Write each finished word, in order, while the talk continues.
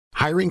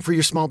Hiring for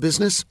your small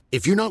business?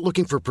 If you're not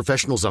looking for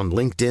professionals on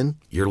LinkedIn,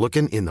 you're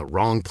looking in the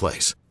wrong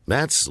place.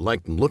 That's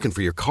like looking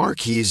for your car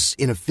keys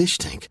in a fish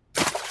tank.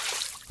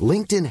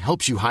 LinkedIn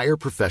helps you hire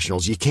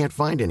professionals you can't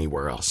find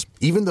anywhere else,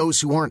 even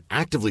those who aren't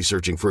actively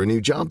searching for a new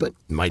job but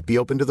might be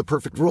open to the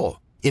perfect role.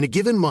 In a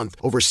given month,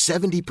 over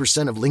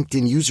 70% of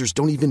LinkedIn users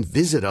don't even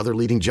visit other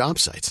leading job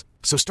sites.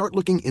 So start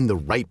looking in the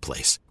right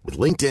place. With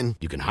LinkedIn,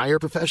 you can hire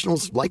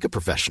professionals like a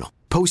professional.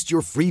 Post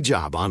your free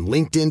job on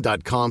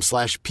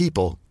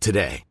linkedin.com/people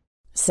today.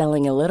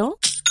 Selling a little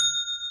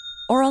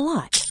or a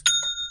lot?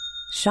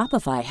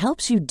 Shopify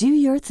helps you do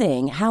your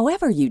thing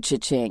however you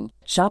cha-ching.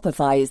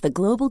 Shopify is the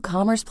global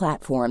commerce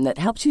platform that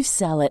helps you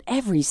sell at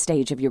every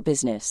stage of your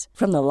business.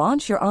 From the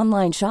launch your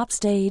online shop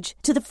stage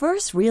to the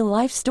first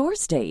real-life store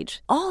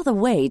stage, all the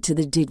way to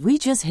the did we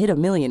just hit a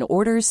million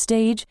orders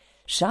stage.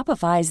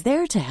 Shopify is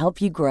there to help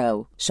you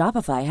grow.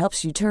 Shopify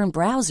helps you turn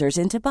browsers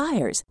into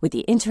buyers with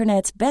the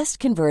internet's best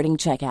converting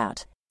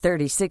checkout.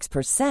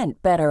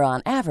 36% better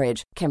on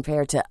average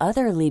compared to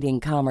other leading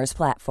commerce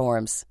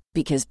platforms.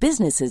 Because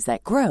businesses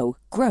that grow,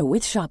 grow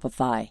with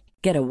Shopify.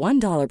 Get a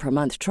 $1 per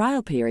month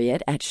trial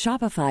period at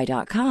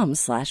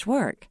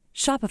shopify.com/work.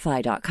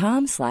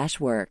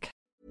 Shopify.com/work.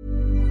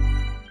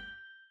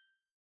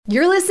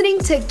 You're listening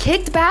to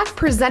Kicked Back,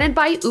 presented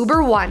by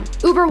Uber One.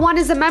 Uber One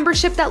is a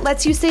membership that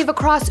lets you save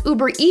across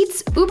Uber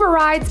Eats, Uber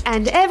Rides,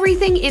 and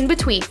everything in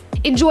between.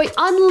 Enjoy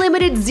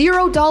unlimited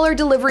 $0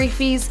 delivery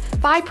fees,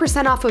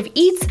 5% off of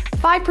Eats,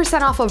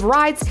 5% off of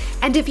rides,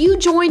 and if you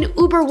join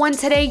Uber One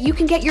today, you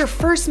can get your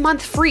first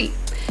month free.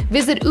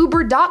 Visit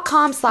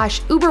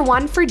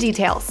uber.com/Uber1 for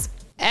details.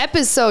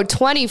 Episode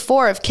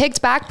 24 of Kicked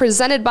Back,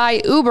 presented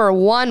by Uber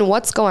One.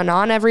 What's going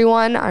on,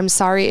 everyone? I'm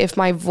sorry if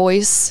my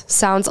voice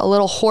sounds a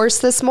little hoarse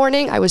this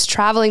morning. I was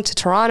traveling to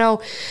Toronto.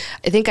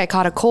 I think I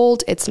caught a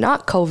cold. It's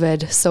not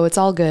COVID, so it's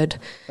all good.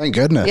 Thank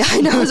goodness. Yeah,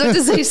 I know. I was about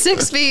to say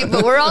 6 feet,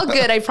 but we're all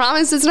good. I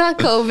promise it's not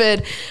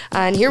COVID.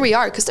 And here we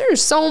are, because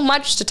there's so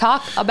much to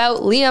talk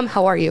about. Liam,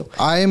 how are you?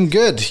 I am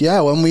good.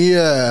 Yeah, when we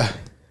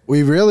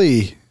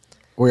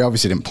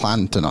obviously didn't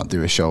plan to not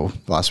do a show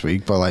last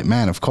week, but like,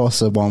 man, of course,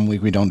 the 1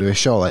 week we don't do a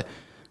show, like,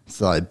 it's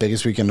the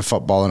biggest weekend of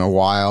football in a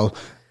while.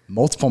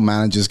 Multiple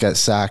managers get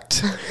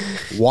sacked.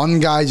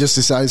 One guy just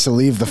decides to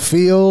leave the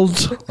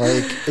field.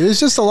 Like, there's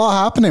just a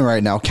lot happening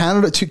right now.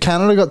 Canada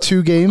got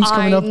 2 games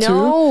coming up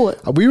too.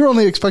 We were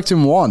only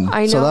expecting 1.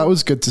 I know. So that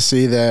was good to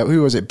see there.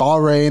 Who was it?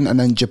 Bahrain and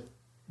then Japan.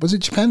 Was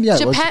it Japan? Yeah,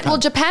 Japan. Well,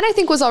 Japan, I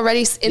think, was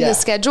already in the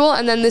schedule,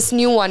 and then this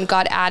new one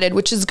got added,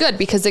 which is good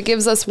because it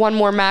gives us one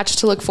more match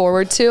to look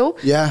forward to.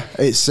 Yeah,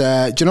 it's.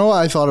 Do you know what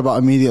I thought about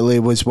immediately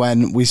was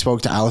when we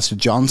spoke to Alistair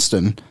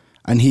Johnston,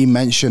 and he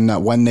mentioned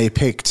that when they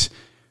picked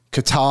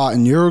Qatar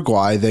and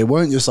Uruguay, they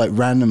weren't just like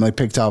randomly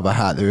picked out of a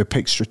hat; they were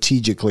picked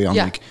strategically on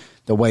like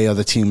the way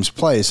other teams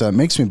play. So it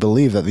makes me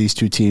believe that these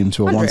 2 teams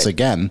were once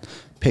again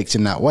picked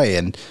in that way.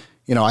 And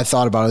you know, I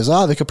thought about it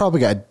as they could probably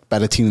get a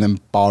better team than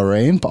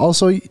Bahrain, but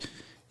also,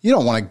 you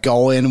don't want to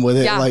go in with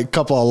it like a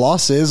couple of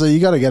losses.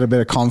 You got to get a bit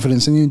of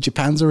confidence in you.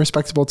 Japan's a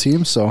respectable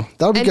team, so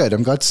that'll be good.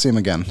 I'm glad to see him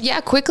again.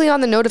 Yeah, quickly on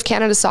the note of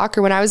Canada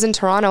Soccer, when I was in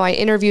Toronto, I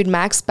interviewed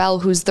Max Bell,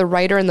 who's the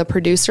writer and the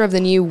producer of the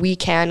new We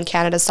Can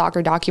Canada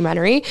Soccer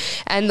documentary.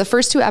 And the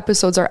first 2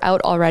 episodes are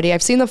out already.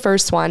 I've seen the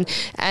first one,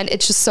 and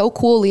it's just so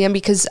cool, Liam,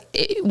 because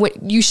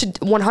you should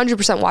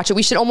 100% watch it.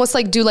 We should almost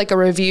like do like a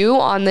review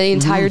on the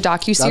entire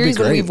docuseries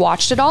when we've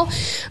watched it all.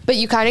 But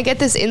you kind of get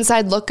this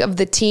inside look of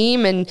the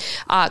team, and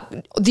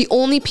the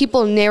only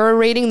people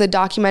narrating the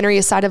documentary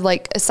aside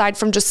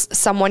from just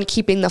someone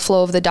keeping the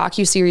flow of the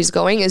docuseries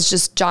going is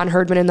just John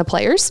Herdman and the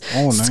players.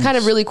 Oh, nice. It's kind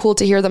of really cool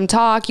to hear them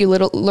talk. You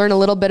learn a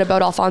little bit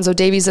about Alphonso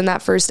Davies in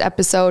that first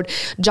episode,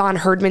 John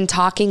Herdman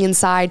talking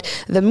inside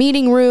the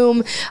meeting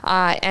room.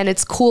 And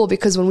it's cool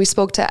because when we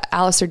spoke to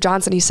Alistair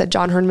Johnson, he said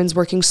John Herdman's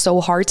working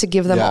so hard to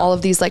give them all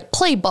of these like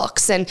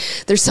playbooks, and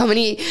there's so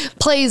many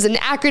plays and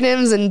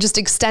acronyms and just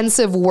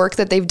extensive work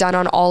that they've done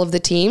on all of the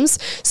teams.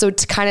 So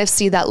to kind of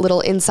see that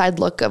little inside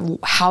look of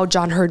how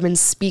John Herdman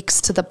speaks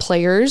to the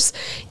players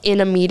in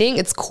a meeting,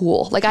 it's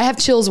cool. Like, I have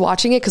chills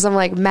watching it because I'm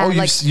like, man,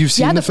 you've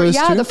seen the first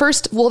 2?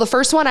 the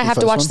first one. I have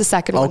to watch the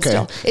second one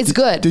still. It's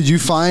good. Did you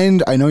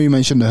find, I know you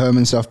mentioned the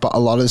Herman stuff, but a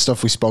lot of the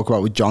stuff we spoke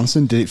about with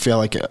Johnson, did it feel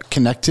like it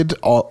connected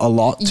a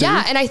lot too?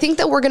 Yeah, and I think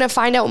that we're going to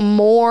find out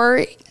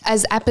more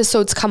as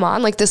episodes come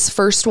on. Like this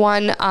first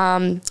one,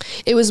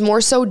 it was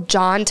more so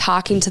John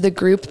talking to the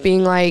group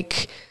being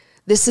like,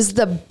 this is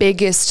the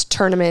biggest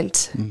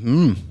tournament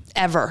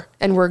ever,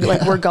 and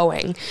we're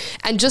going,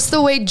 and just the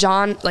way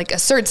John like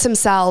asserts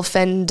himself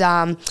and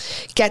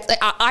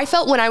I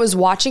felt when I was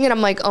watching it,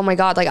 I'm like, oh my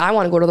god, like I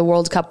want to go to the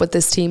World Cup with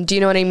this team. Do you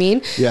know what I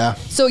mean? Yeah.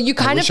 So you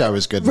kind I wish I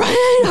was good. Right?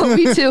 I know,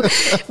 me too.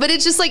 But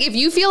it's just like, if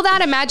you feel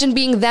that, imagine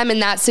being them in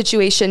that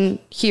situation,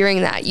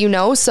 hearing that, you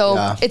know.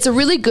 So it's a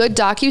really good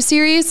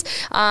docuseries,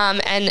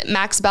 and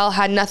Max Bell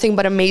had nothing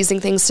but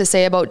amazing things to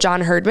say about John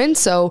Herdman.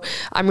 So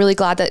I'm really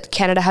glad that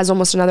Canada has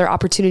almost another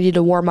opportunity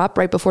to warm up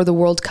right before the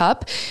World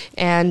Cup,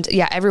 and And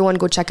yeah, everyone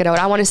go check it out.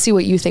 I want to see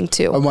what you think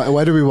too. And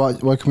where do we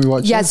watch? Where can we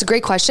watch? Yeah, it's a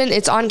great question.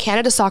 It's on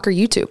Canada Soccer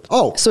YouTube.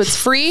 Oh, so it's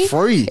free.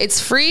 It's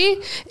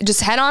free.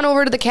 Just head on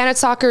over to the Canada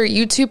Soccer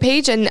YouTube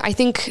page, and I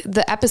think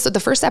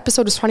the first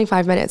episode was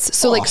 25 minutes.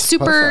 So like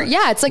super, perfect.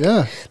 Yeah, it's like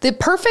the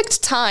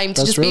perfect time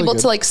to just really be able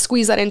to like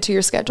squeeze that into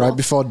your schedule right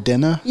before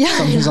dinner. Yeah,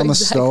 something's on the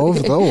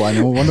stove. Oh, I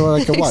wonder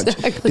what I could watch.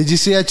 Did you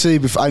see actually?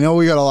 I know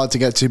we got a lot to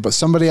get to, but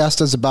somebody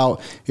asked us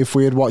about if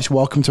we had watched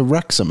Welcome to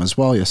Wrexham as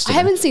well yesterday. I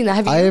haven't seen that.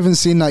 Have you? I haven't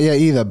seen that yet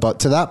either.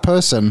 But to that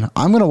person,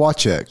 I'm going to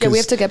watch it. Yeah, we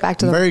have to get back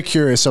to them. I'm very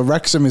curious. So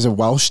Wrexham is a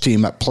Welsh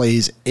team that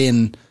plays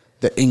in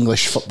the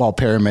English football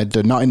pyramid.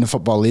 They're not in the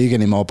Football League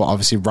anymore, but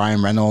obviously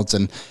Ryan Reynolds,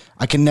 and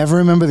I can never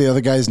remember the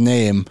other guy's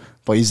name,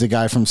 but he's the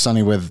guy from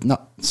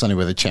not Sunny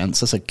with a Chance.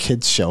 That's a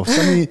kid's show.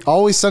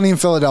 Always Sunny in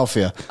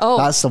Philadelphia. Oh,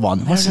 that's the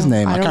one. What's his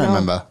name? I can't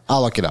remember.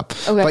 I'll look it up.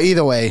 Okay. But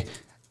either way,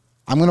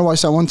 I'm going to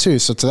watch that one too.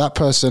 So to that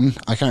person,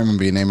 I can't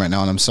remember your name right now,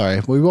 and I'm sorry.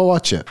 We will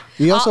watch it.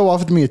 He also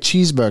offered me a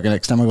cheeseburger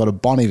next time I go to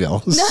Bonneville.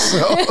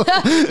 So.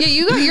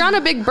 Yeah, you're on a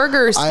big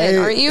burger stint,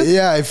 aren't you?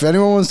 Yeah, if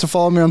anyone wants to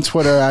follow me on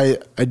Twitter,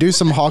 I do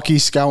some hockey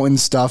scouting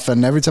stuff,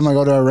 and every time I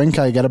go to a rink,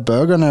 I get a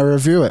burger and I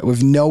review it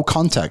with no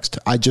context.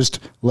 I just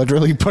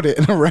literally put it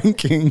in a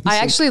ranking. I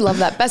actually love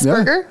that. Best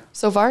burger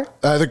so far?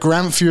 The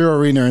Grant Fuhr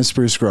Arena in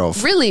Spruce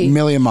Grove. Really?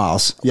 Million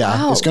miles. Yeah,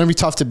 wow. It's going to be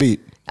tough to beat.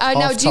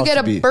 Now, do you get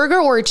a burger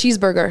or a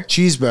cheeseburger?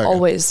 Cheeseburger.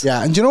 Always.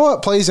 Yeah. And you know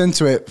what plays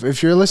into it?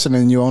 If you're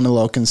listening, you own a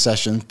little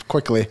concession,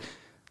 quickly.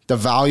 The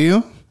value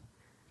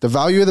of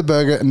the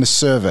burger and the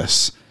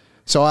service.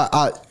 So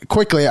I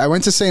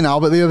went to St.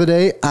 Albert the other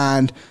day,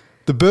 and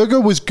the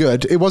burger was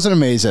good. It wasn't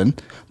amazing.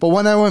 But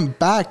when I went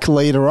back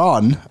later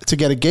on to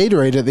get a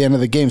Gatorade at the end of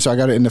the game, so I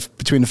got it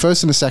between the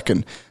first and the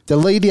second, the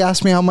lady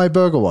asked me how my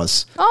burger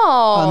was.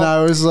 Oh. And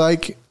I was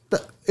like,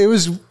 it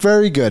was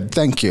very good.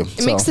 Thank you.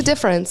 It makes a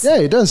difference. Yeah,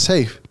 it does.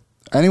 Hey,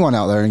 anyone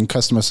out there in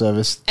customer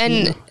service.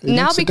 And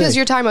now because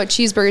you're talking about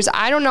cheeseburgers,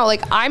 I don't know,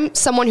 like I'm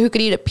someone who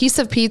could eat a piece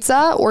of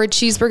pizza or a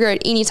cheeseburger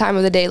at any time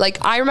of the day.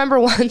 Like I remember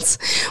once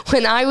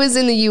when I was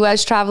in the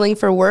US traveling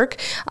for work,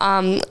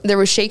 there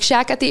was Shake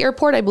Shack at the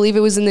airport. I believe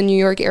it was in the New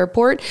York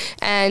airport.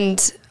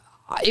 And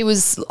it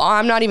was,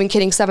 I'm not even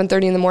kidding,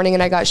 7:30 in the morning,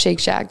 and I got Shake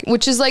Shack,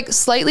 which is like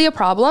slightly a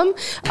problem.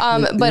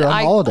 But you're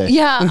on holiday.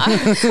 Yeah,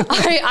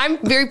 I'm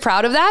very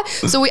proud of that.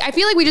 So I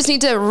feel like we just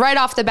need to right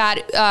off the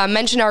bat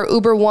mention our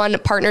Uber One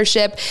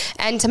partnership,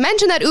 and to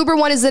mention that Uber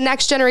One is the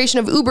next generation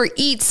of Uber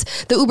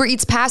Eats, the Uber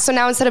Eats Pass. So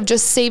now instead of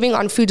just saving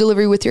on food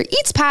delivery with your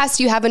Eats Pass,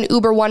 you have an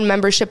Uber One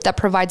membership that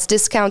provides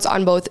discounts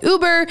on both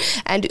Uber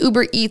and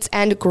Uber Eats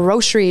and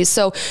groceries.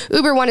 So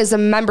Uber One is a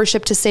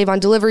membership to save on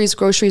deliveries,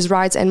 groceries,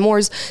 rides, and more.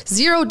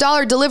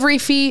 $0 delivery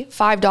fee,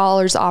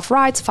 $5 off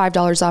rides,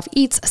 $5 off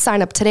eats.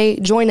 Sign up today.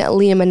 Join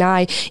Liam and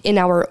I in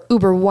our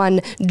Uber One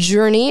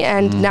journey.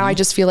 And now I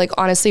just feel like,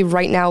 honestly,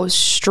 right now,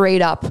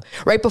 straight up,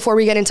 right before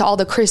we get into all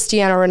the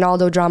Cristiano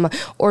Ronaldo drama,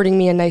 ordering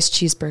me a nice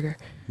cheeseburger.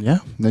 Yeah,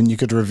 then you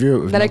could review it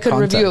with Then I could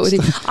review it with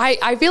you.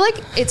 I feel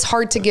like it's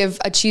hard to give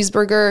a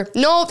cheeseburger.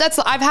 No,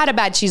 I've had a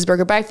bad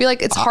cheeseburger, but I feel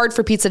like it's hard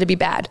for pizza to be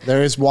bad.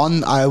 There is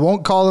one, I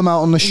won't call them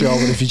out on the show,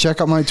 but if you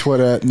check out my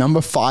Twitter,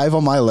 number 5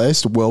 on my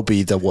list will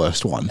be the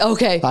worst one.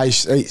 Okay. I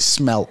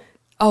smell.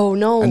 Oh,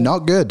 no. And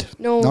not good.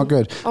 No. Not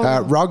good.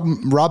 Oh. Rob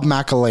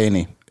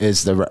McElhaney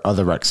is the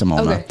other Wrexham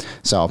owner. Okay.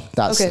 So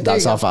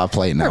that's off our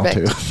plate now.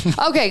 Perfect. Too.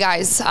 Okay,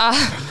 guys.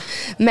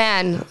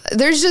 Man,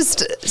 there's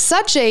just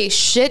such a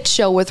shit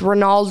show with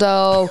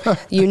Ronaldo,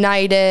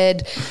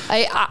 United.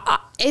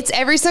 It's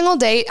every single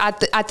day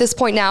at this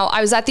point now.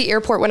 I was at the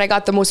airport when I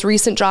got the most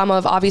recent drama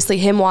of obviously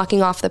him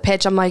walking off the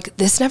pitch. I'm like,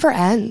 this never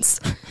ends.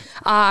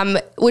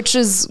 Which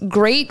is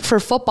great for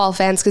football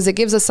fans because it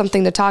gives us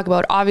something to talk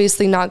about.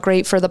 Obviously not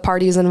great for the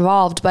parties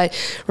involved, but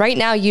right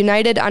now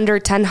United under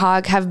Ten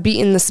Hag have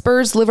beaten the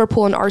Spurs,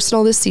 Liverpool, and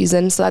Arsenal this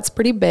season, so that's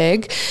pretty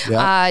big.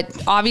 Yeah.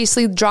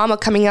 Obviously drama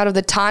coming out of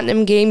the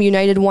Tottenham game.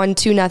 United won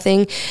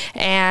 2-0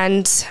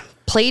 and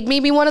played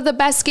maybe one of the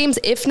best games,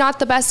 if not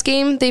the best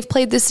game they've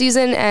played this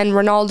season, and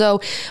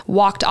Ronaldo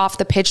walked off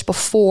the pitch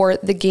before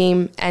the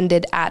game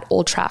ended at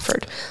Old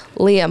Trafford.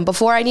 Liam,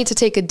 before I need to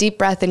take a deep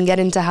breath and get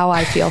into how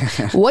I feel,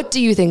 what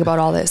do you think about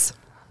all this?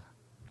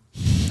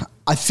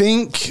 I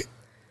think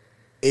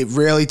it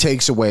really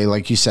takes away,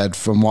 like you said,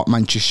 from what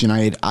Manchester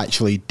United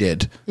actually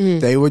did.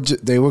 They were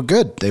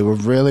good. They were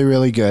really,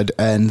 really good,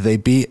 and they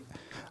beat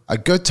a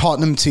good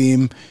Tottenham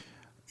team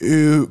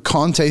who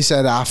Conte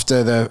said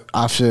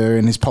after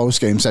in his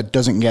post game said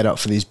doesn't get up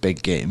for these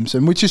big games,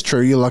 and which is true.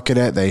 You look at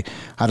it; they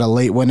had a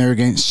late winner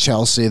against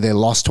Chelsea. They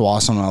lost to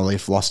Arsenal.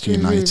 They've lost to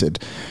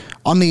United.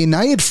 On the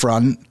United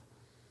front,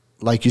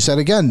 like you said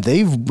again,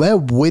 they're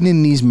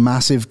winning these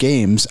massive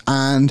games,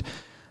 and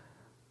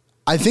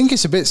I think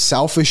it's a bit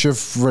selfish of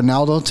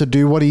Ronaldo to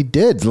do what he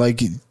did.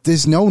 Like,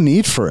 there's no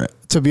need for it,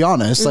 to be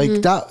honest.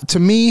 Like that to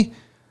me.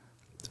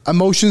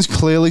 Emotions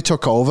clearly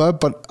took over,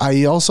 but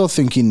I also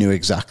think he knew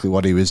exactly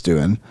what he was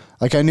doing.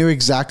 Like, I knew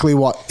exactly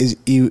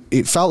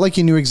it felt like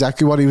he knew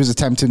exactly what he was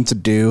attempting to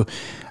do.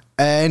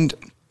 And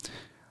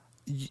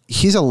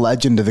he's a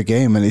legend of the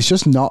game, and it's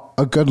just not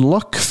a good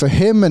look for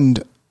him.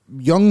 And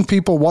young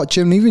people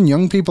watching, even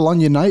young people on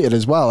United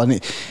as well.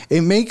 And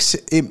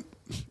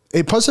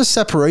it puts a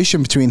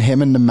separation between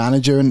him and the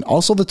manager and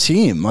also the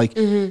team. Like,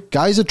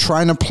 guys are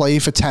trying to play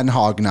for Ten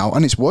Hag now,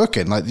 and it's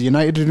working. Like, the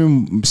United are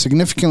doing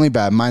significantly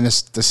better,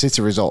 minus the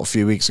City result a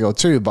few weeks ago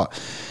too. But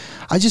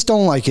I just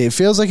don't like it. It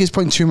feels like he's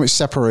putting too much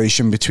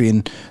separation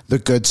between the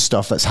good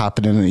stuff that's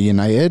happening at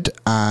United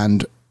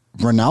and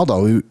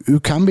Ronaldo, who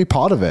can be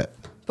part of it.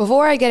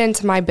 Before I get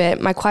into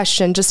my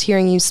question, just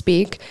hearing you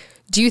speak,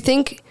 do you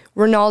think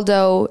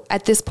Ronaldo,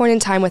 at this point in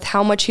time, with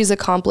how much he's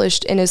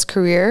accomplished in his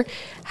career,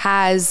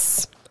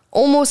 has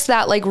almost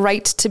that like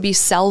right to be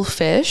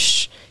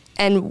selfish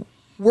and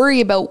worry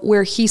about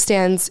where he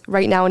stands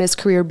right now in his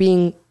career,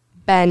 being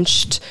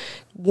benched,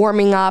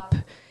 warming up,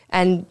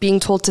 and being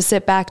told to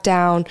sit back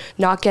down,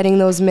 not getting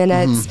those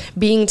minutes,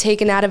 being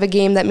taken out of a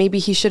game that maybe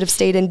he should have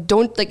stayed in?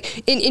 Don't,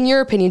 like, in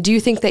your opinion, do you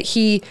think that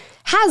he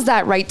has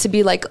that right to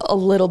be like a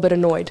little bit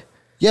annoyed?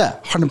 Yeah,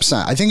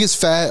 100%. I think it's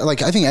fair.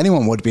 Like, I think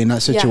anyone would be in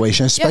that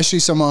situation, especially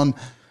someone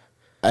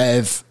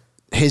of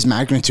his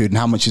magnitude and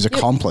how much he's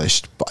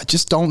accomplished. But I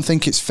just don't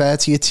think it's fair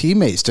to your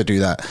teammates to do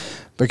that.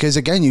 Because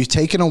again, you've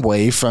taken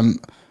away from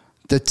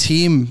the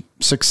team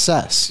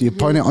success. You're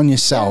putting it on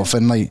yourself.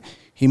 And like,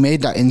 he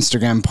made that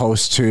Instagram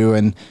post too,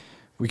 and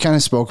we kind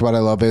of spoke about it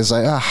a little bit. It's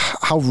like,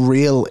 how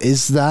real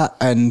is that?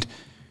 And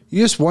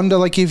you just wonder,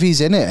 like, if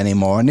he's in it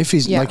anymore, and if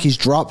he's like, he's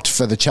dropped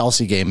for the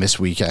Chelsea game this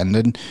weekend,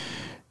 and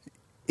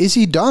is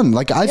he done?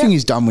 Like, I think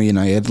he's done with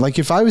United. Like,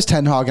 if I was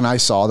Ten Hag and I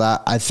saw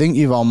that, I think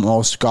you've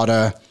almost got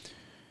to,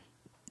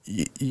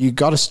 you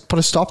got to put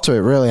a stop to it,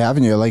 really,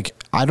 haven't you? Like,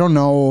 I don't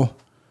know.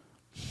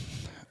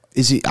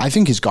 Is he? I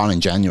think he's gone in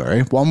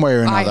January, one way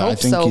or another. I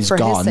think he's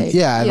gone.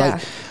 Yeah,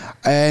 like.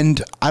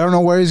 And I don't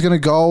know where he's going to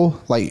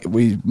go. Like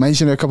we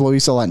mentioned a couple of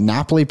weeks ago, like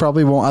Napoli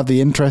probably won't have the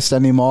interest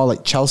anymore.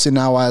 Like Chelsea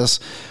now has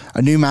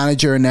a new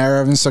manager and they're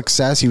having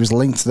success. He was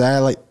linked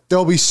there. Like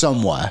there'll be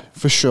somewhere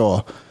for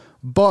sure.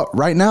 But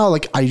right now,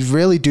 like I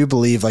really do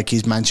believe like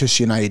his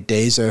Manchester United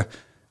days are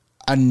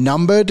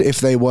numbered if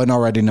they weren't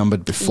already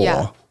numbered before.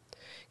 Yeah.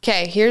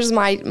 Okay, here's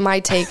my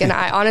take. And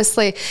I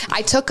honestly,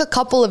 I took a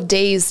couple of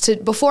days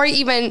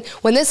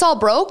when this all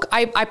broke,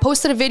 I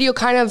posted a video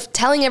kind of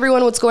telling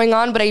everyone what's going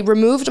on, but I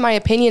removed my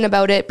opinion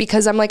about it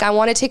because I'm like, I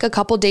want to take a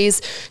couple days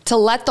to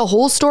let the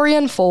whole story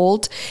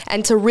unfold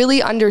and to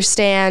really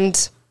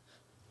understand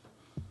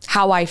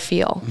how I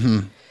feel.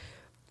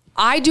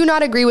 I do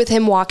not agree with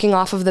him walking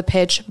off of the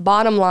pitch.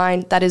 Bottom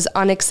line, that is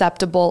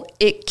unacceptable.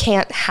 It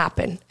can't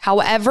happen.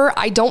 However,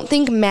 I don't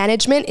think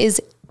management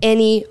is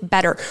any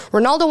better.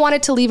 Ronaldo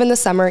wanted to leave in the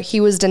summer.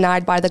 He was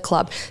denied by the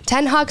club.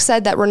 Ten Hag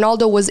said that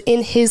Ronaldo was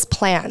in his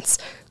plans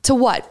to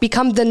what?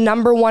 Become the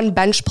number one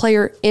bench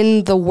player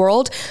in the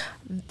world.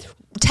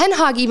 Ten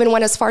Hag even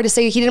went as far to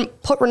say he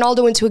didn't put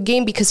Ronaldo into a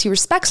game because he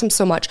respects him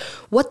so much.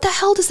 What the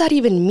hell does that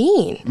even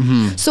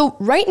mean? So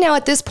right now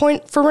at this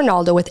point for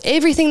Ronaldo, with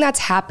everything that's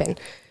happened,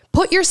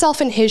 put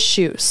yourself in his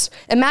shoes.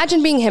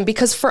 Imagine being him,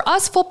 because for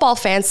us football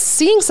fans,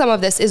 seeing some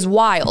of this is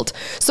wild.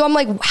 So I'm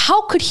like,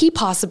 how could he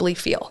possibly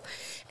feel?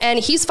 And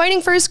he's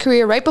fighting for his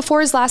career right before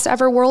his last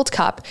ever World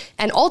Cup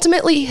and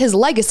ultimately his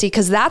legacy,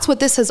 because that's what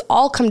this has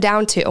all come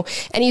down to.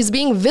 And he's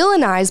being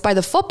villainized by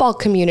the football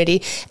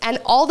community. And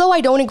although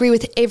I don't agree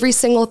with every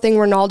single thing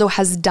Ronaldo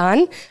has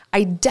done,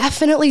 I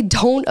definitely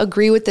don't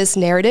agree with this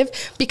narrative,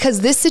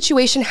 because this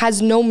situation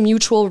has no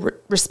mutual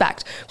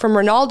respect. From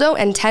Ronaldo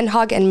and Ten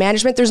Hag and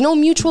management, there's no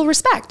mutual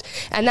respect.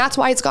 And that's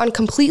why it's gone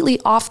completely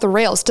off the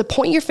rails. To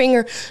point your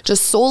finger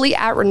just solely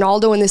at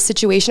Ronaldo in this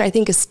situation, I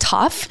think is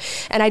tough.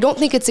 And I don't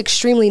think it's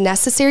extremely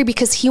necessary,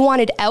 because he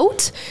wanted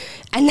out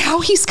and now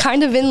he's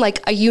kind of in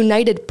like a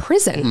United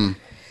prison.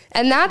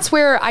 And that's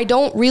where I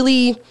don't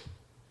agree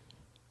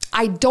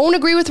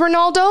with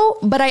Ronaldo,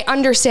 but I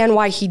understand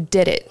why he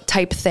did it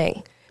type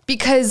thing.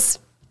 Because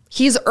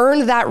he's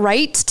earned that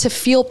right to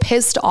feel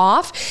pissed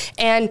off.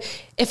 And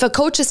if a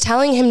coach is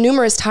telling him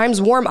numerous times,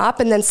 warm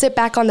up and then sit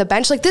back on the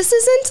bench, like this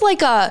isn't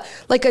like a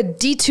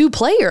D2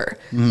 player.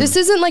 This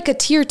isn't like a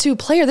tier 2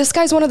 player. This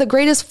guy's one of the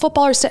greatest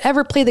footballers to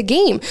ever play the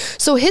game.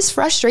 So his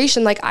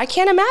frustration, like I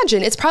can't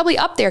imagine. It's probably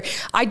up there.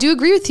 I do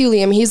agree with you,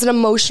 Liam. He's an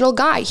emotional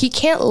guy. He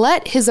can't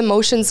let his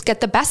emotions get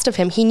the best of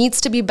him. He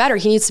needs to be better.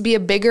 He needs to be a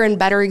bigger and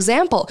better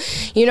example.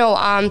 You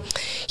know,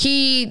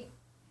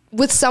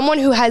 with someone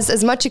who has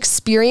as much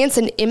experience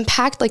and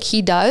impact like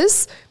he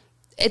does,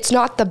 it's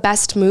not the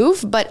best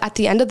move. But at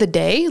the end of the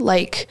day,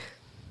 like,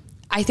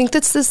 I think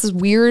that's this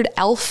weird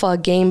alpha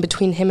game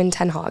between him and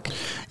Ten Hag.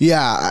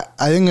 Yeah,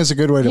 I think that's a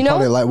good way to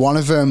put it. Like, one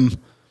of them,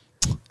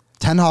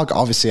 Ten Hag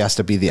obviously has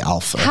to be the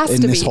alpha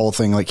in this whole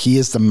thing. Like, he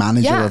is the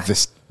manager of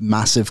this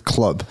massive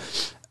club.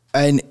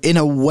 And in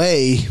a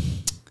way,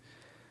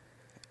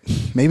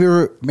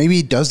 maybe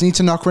he does need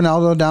to knock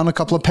Ronaldo down a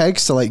couple of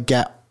pegs to like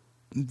get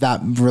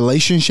that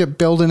relationship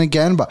building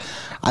again, but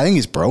I think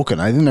he's broken.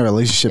 I think the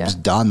relationship's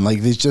done.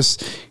 Like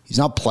he's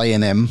not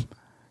playing him.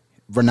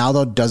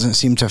 Ronaldo doesn't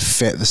seem to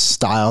fit the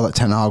style that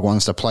Ten Hag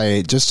wants to play.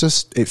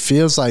 It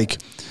feels like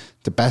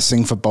the best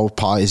thing for both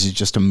parties is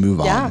just to move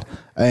on.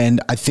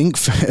 And I think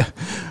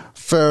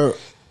for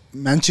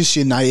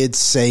Manchester United's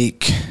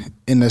sake,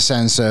 in the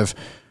sense of,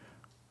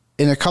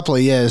 in a couple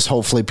of years,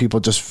 hopefully people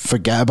just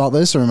forget about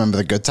this and remember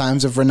the good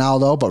times of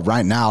Ronaldo. But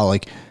right now,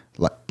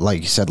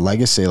 like you said,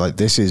 legacy, like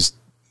this is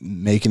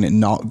making it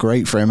not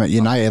great for him at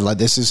United. Like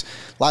this is,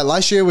 like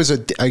last year was a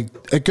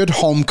good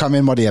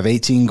homecoming. What do you have,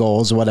 18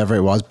 goals or whatever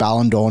it was,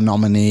 Ballon d'Or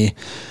nominee.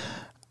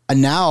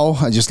 And now,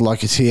 I just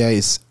look at here,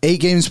 it's 8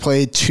 games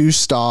played, 2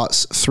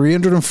 starts,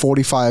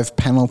 345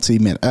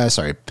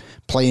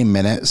 playing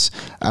minutes,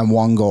 and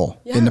 1 goal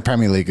in the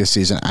Premier League this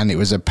season, and it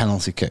was a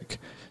penalty kick.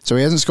 So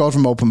he hasn't scored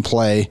from open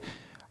play,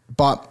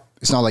 but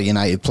it's not like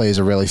United players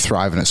are really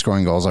thriving at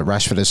scoring goals. Like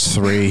Rashford has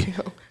 3,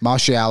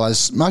 Martial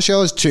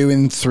has 2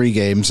 in 3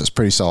 games. That's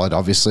pretty solid,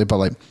 obviously, but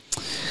like,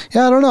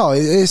 yeah, I don't know.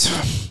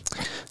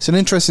 It's an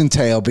interesting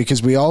tale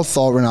because we all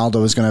thought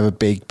Ronaldo was going to have a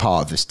big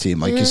part of this team.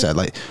 Like you said,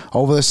 like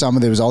over the summer,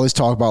 there was all this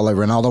talk about like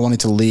Ronaldo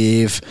wanted to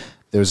leave.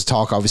 There was a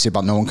talk obviously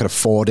about no one could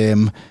afford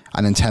him.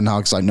 And then Ten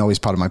Hag's like, no, he's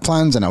part of my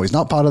plans. And now he's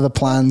not part of the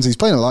plans. He's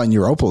playing a lot in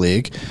Europa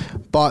League.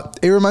 But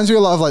it reminds me a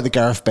lot of like the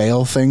Gareth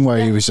Bale thing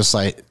where he was just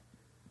like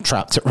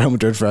trapped at Real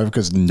Madrid forever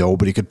because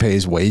nobody could pay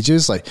his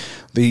wages. Like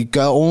the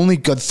only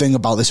good thing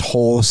about this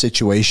whole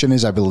situation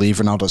is I believe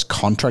Ronaldo's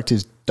contract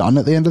is done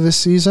at the end of this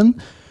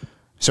season.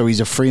 So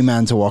he's a free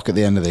man to walk at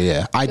the end of the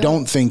year. I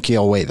don't think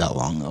he'll wait that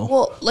long, though.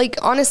 Well, like,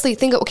 honestly,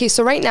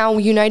 so right now,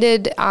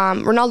 United,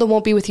 Ronaldo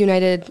won't be with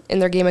United in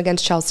their game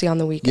against Chelsea on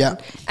the weekend.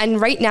 Yeah.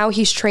 And right now,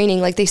 he's training.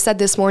 Like they said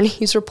this morning,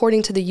 he's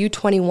reporting to the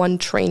U21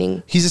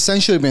 training. He's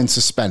essentially been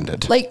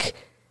suspended. Like,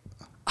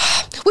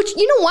 which,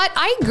 you know what?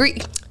 I agree.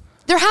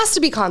 There has to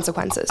be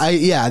consequences.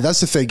 Yeah,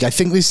 that's the thing. I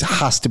think this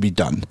has to be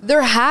done.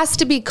 There has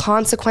to be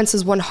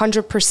consequences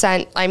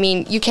 100%. I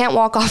mean, you can't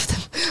walk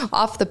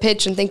off the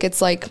pitch and think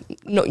it's like,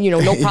 no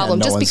problem,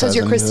 just because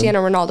you're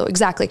Cristiano Ronaldo.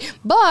 Exactly.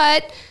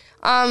 But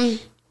the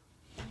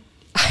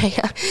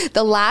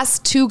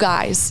last 2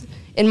 guys,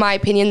 in my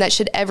opinion, that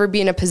should ever be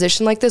in a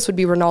position like this would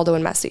be Ronaldo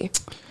and Messi.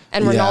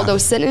 And Ronaldo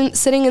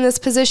sitting in this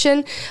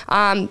position,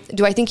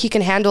 do I think he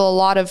can handle a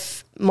lot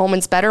of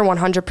moments better?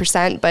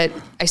 100%. But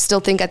I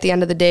still think at the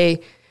end of the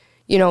day,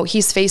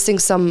 he's facing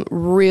some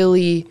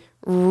really,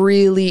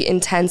 really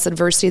intense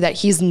adversity that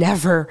he's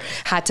never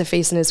had to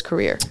face in his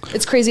career.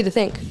 It's crazy to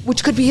think,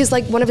 which could be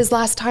one of his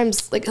last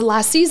times, like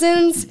last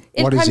seasons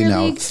in Premier League. What is he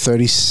now?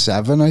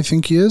 37, I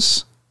think he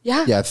is.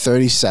 Yeah. Yeah,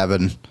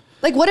 37.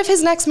 Like, what if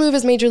his next move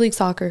is Major League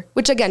Soccer?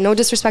 Which, again, no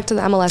disrespect to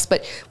the MLS,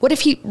 but what if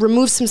he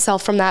removes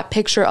himself from that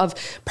picture of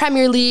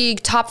Premier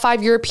League, top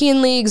 5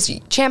 European leagues,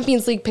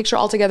 Champions League picture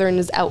altogether and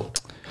is out?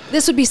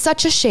 This would be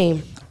such a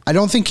shame. I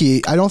don't think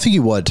he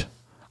would.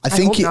 I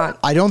hope not.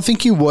 I don't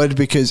think he would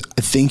because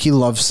I think he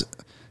loves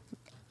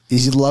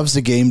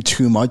the game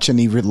too much and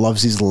he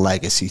loves his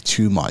legacy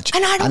too much.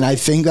 And I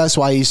think that's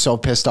why he's so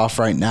pissed off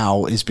right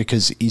now is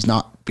because he's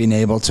not been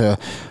able to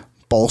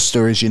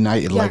bolster his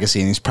United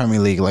legacy and his Premier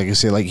League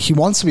legacy. Like he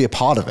wants to be a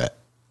part of it.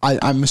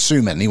 I'm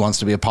assuming he wants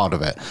to be a part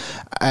of it.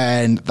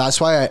 And that's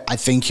why I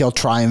think he'll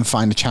try and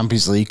find a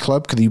Champions League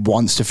club because he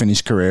wants to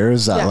finish career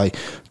as that like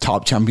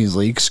top Champions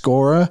League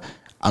scorer.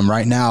 And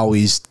right now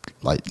he's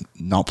like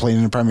not playing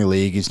in the Premier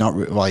League. He's not,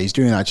 he's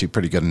doing actually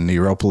pretty good in the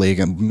Europa League.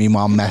 And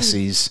meanwhile,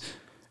 Messi's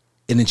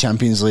in the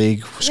Champions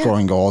League,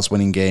 scoring goals,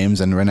 winning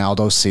games. And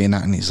Ronaldo's seeing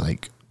that and he's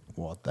like,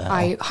 what the hell?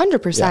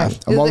 100%. Yeah.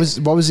 And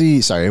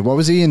what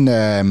was he in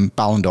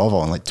Ballon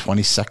d'Or in like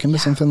 22nd or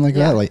something like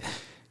that? Like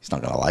he's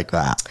not gonna like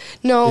that.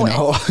 No.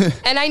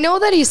 And I know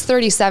that he's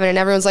 37 and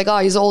everyone's like, oh,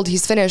 he's old,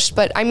 he's finished.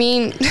 But I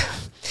mean,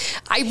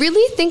 I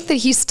really think that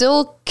he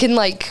still can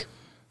like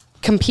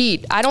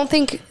compete. I don't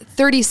think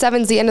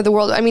 37 is the end of the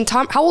world. I mean,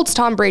 how old's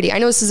Tom Brady? I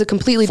know this is a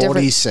completely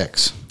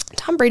 46. different.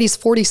 Tom Brady's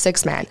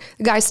 46, man.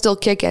 The guy's still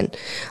kicking.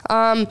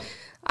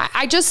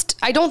 I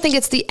don't think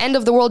it's the end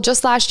of the world.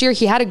 Just last year,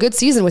 he had a good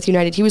season with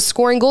United. He was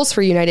scoring goals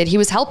for United. He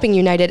was helping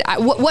United.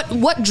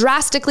 What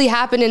drastically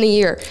happened in a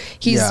year?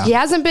 He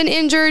hasn't been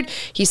injured.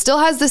 He still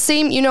has the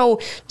same,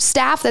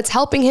 staff that's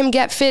helping him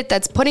get fit,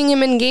 that's putting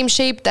him in game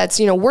shape, that's,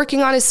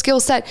 working on his skill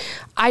set.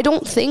 I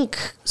don't think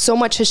so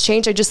much has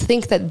changed. I just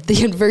think that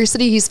the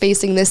adversity he's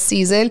facing this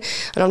season,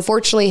 and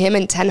unfortunately him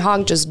and Ten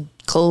Hag just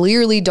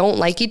clearly don't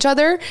like each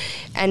other.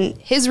 And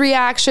his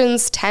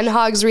reactions, Ten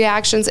Hag's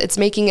reactions, it's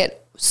making it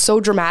so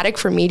dramatic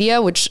for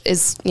media, which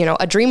is,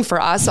 a dream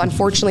for us,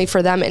 unfortunately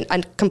for them, and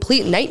a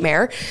complete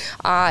nightmare.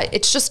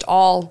 It's just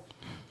all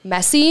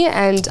messy.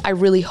 And I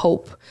really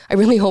hope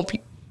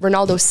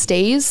Ronaldo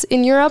stays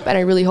in Europe. And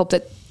I really hope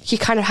that he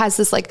kind of has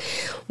this like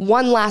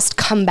one last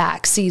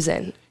comeback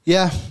season.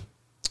 Yeah.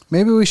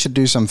 Maybe we should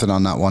do something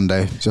on that one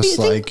day. Just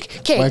where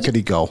could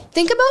he go?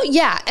 Think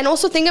about, and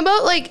also think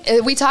about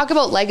we talk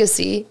about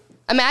legacy.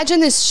 Imagine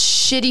this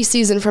shitty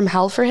season from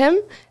hell for him.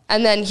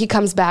 And then he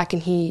comes back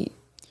and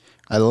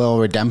a little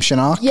redemption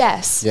arc?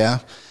 Yes. Yeah.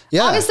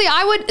 Obviously,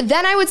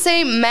 I would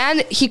say,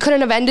 man, he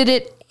couldn't have ended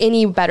it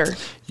any better.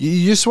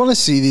 You just want to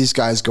see these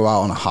guys go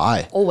out on a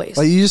high. Always.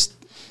 Like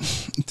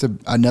it's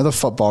another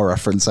football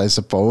reference, I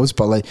suppose,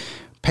 but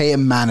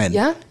Peyton Manning.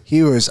 Yeah.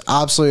 He was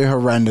absolutely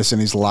horrendous in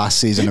his last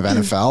season of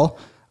NFL.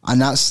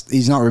 And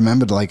he's not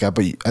remembered like that,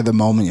 but at the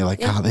moment you're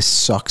like, this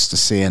sucks to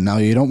see. And now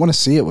you don't want to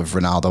see it with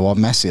Ronaldo or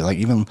Messi. Like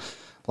even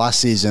last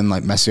season,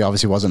 like Messi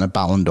obviously wasn't a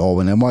Ballon d'Or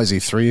winner. What is he,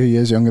 3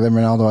 years younger than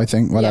Ronaldo, I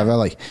think? Whatever. Yeah.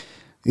 Like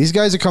these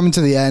guys are coming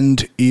to the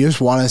end. You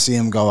just want to see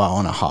him go out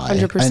on a high.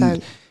 100%.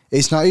 And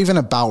it's not even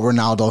about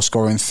Ronaldo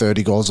scoring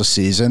 30 goals a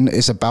season.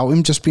 It's about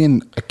him just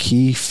being a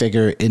key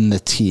figure in the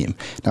team.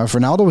 Now, if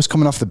Ronaldo was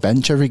coming off the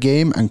bench every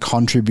game and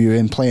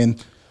contributing, playing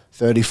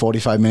 30,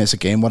 45 minutes a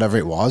game, whatever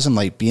it was, and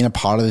like being a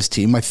part of this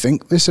team, I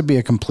think this would be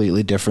a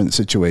completely different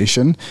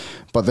situation.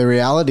 But the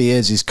reality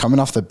is he's coming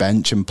off the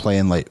bench and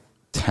playing like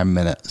 10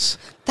 minutes.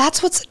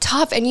 That's what's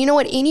tough. And you know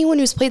what? Anyone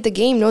who's played the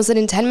game knows that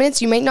in 10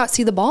 minutes, you might not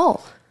see the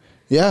ball.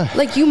 Yeah.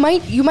 Like you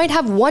might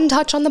have one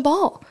touch on the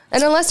ball.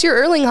 And unless you're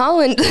Erling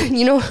Haaland,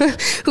 you know,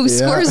 who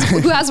scores,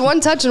 who has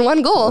one touch and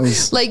one goal,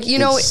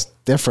 it's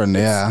different.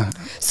 Yeah.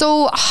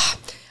 So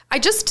I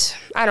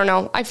don't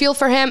know. I feel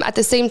for him. At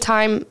the same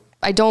time,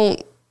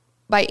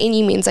 by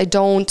any means, I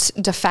don't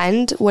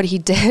defend what he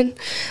did.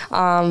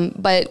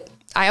 But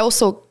I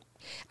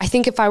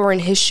think if I were in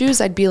his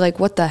shoes, I'd be like,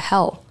 what the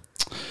hell?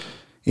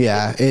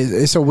 Yeah,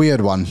 it's a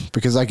weird one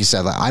because like you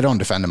said, like, I don't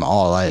defend him at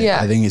all.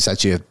 I think it's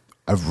actually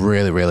a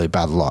really, really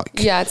bad luck.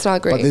 Yeah, it's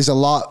not great. But there's a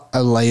lot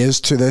of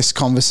layers to this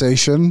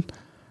conversation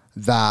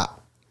that,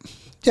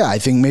 I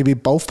think maybe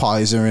both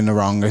parties are in the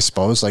wrong, I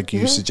suppose, like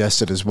you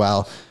suggested as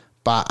well.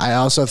 But I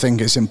also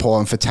think it's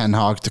important for Ten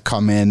Hag to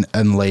come in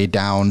and lay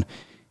down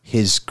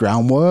his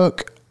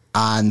groundwork.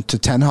 And to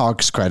Ten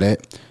Hag's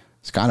credit,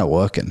 it's kind of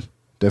working.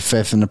 They're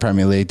fifth in the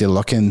Premier League. They're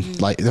looking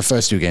like the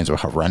first 2 games were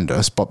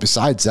horrendous. But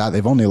besides that,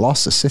 they've only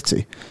lost to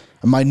City.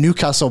 And my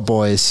Newcastle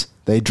boys,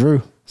 they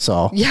drew.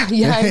 So yeah,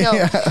 I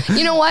know.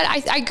 You know what?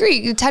 I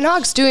agree. Ten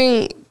Hag's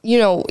doing,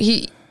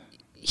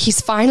 he's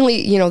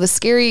finally, the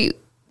scary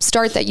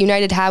start that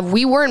United have.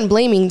 We weren't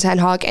blaming Ten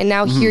Hag, and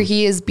now here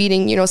he is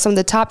beating, some of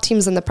the top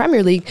teams in the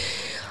Premier League.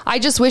 I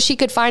just wish he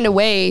could find a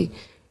way,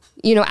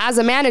 as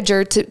a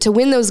manager to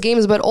win those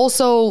games, but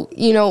also,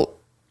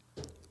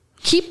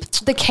 keep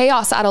the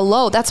chaos at a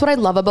low. That's what I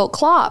love about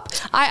Klopp.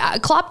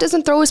 Klopp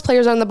doesn't throw his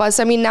players on the bus.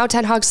 I mean, now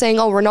Ten Hag's saying,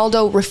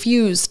 Ronaldo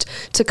refused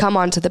to come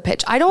onto the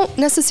pitch. I don't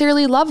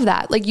necessarily love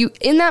that. Like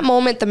in that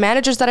moment, the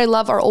managers that I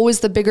love are always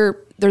they're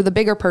the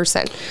bigger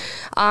person.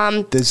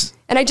 And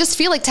I just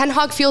feel like Ten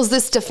Hag feels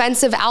this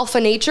defensive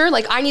alpha nature.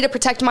 Like I need to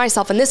protect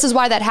myself. And this is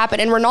why that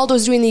happened. And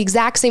Ronaldo's doing the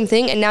exact same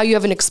thing. And now you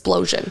have an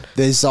explosion.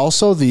 There's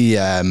also the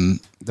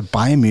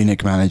Bayern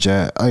Munich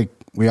manager.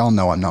 We all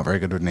know I'm not very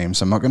good with names,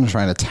 so I'm not going to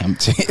try and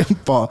attempt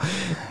it. But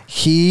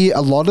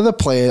a lot of the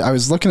players, I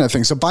was looking at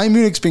things. So Bayern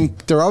Munich's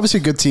they're obviously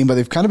a good team, but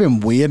they've kind of been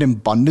weird in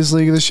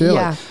Bundesliga this year.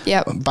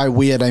 Yeah, By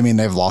weird, I mean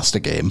they've lost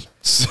a game.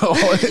 So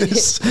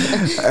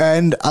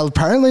and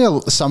apparently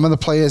some of the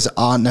players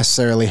aren't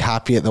necessarily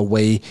happy at the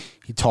way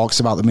he talks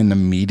about them in the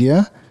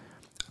media.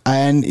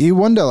 And you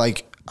wonder,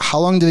 like, how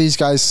long do these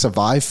guys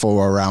survive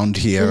for around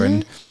here?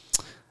 And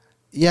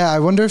I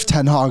wonder if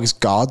Ten Hag's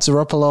guards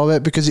are up a little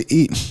bit because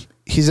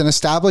he's an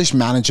established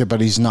manager, but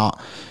he's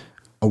not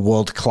a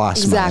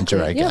world-class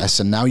manager, I guess.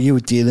 And now you're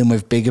dealing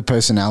with bigger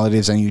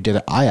personalities than you did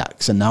at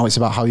Ajax. And now it's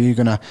about how you're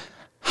going to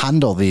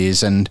handle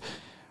these. And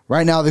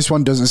right now, this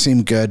one doesn't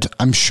seem good.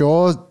 I'm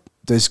sure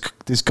there's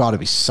got to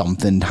be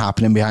something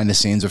happening behind the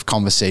scenes with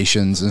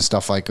conversations and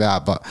stuff like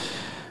that. But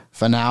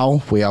for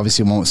now, we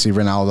obviously won't see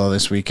Ronaldo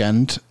this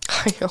weekend.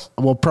 I know.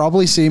 We'll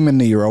probably see him in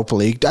the Europa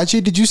League.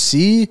 Actually, did you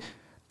see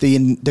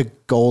the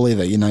goalie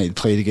that United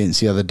played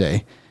against the other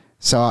day?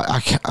 So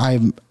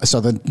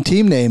so the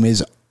team name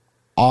is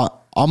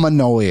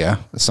Omanoia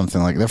or something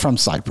like that. They're from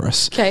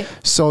Cyprus. Okay.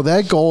 So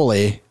their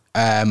goalie,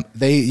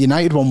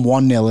 United won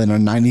 1-0 in a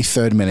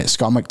 93rd minute.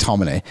 Scott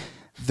McTominay.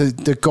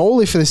 The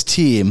goalie for this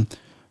team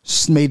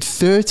made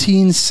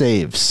 13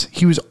 saves.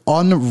 He was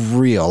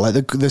unreal.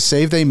 Like the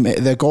save the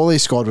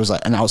goalie scored was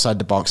like an outside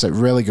the box, like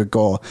really good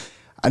goal.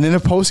 And in a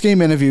post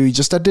game interview, he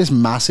just had this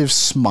massive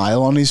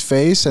smile on his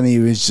face, and he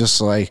was just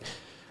like,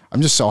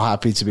 I'm just so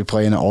happy to be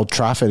playing at Old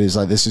Trafford. He's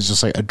like, this is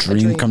just like a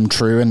dream come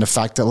true. And the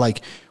fact that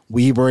like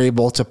we were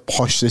able to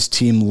push this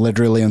team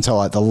literally until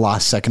like the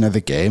last second of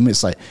the game,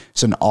 it's like,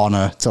 it's an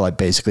honor to like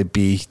basically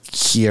be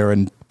here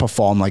and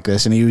perform like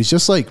this. And he was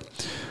just like,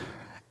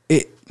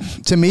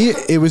 to me,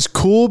 it was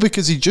cool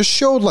because he just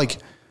showed like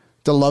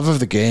the love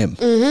of the game,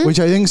 which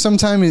I think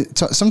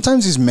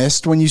sometimes is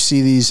missed when you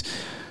see these,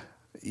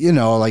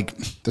 like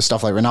the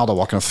stuff like Ronaldo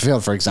walking off the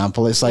field, for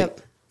example. It's like,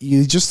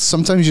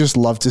 sometimes you just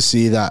love to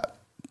see that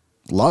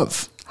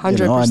love.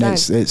 100%.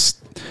 And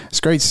it's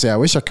great to say. I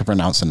wish I could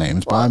pronounce the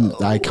names,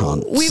 but I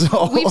can't.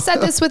 We've said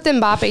this with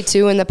Mbappe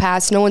too in the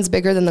past. No one's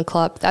bigger than the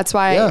club. That's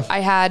why I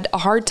had a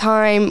hard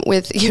time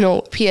with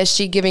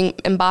PSG giving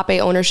Mbappe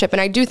ownership.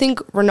 And I do think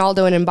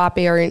Ronaldo and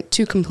Mbappe are in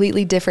two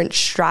completely different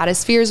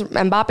stratospheres.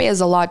 Mbappe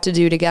has a lot to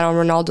do to get on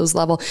Ronaldo's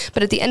level,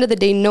 but at the end of the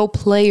day, no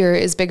player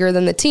is bigger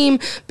than the team,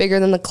 bigger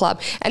than the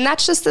club. And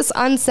that's just this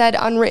unsaid,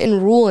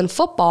 unwritten rule in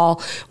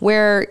football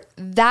where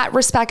that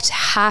respect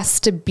has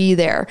to be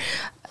there.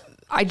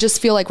 I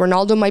just feel like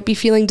Ronaldo might be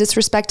feeling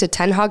disrespected.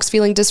 Ten Hag's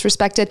feeling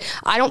disrespected.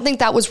 I don't think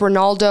that was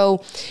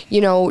Ronaldo,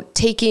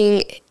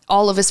 taking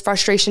all of his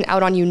frustration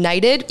out on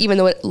United, even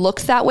though it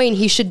looks that way. And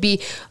he should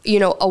be,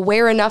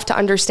 aware enough to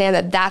understand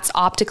that that's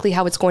optically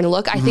how it's going to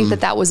look. I think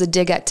that was a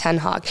dig at Ten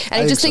Hag.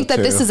 And I just think that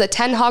this is a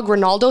Ten Hag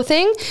Ronaldo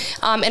thing.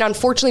 And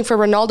unfortunately for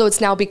Ronaldo,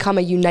 it's now become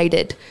a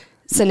United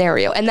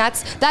scenario. And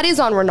that is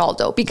on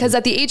Ronaldo, because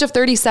at the age of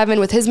 37,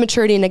 with his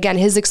maturity and again,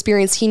 his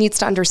experience, he needs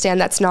to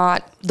understand that's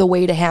not the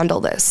way to handle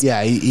this.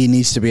 Yeah, he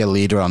needs to be a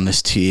leader on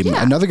this team.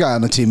 Yeah. Another guy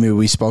on the team who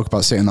we spoke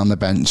about sitting on the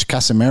bench,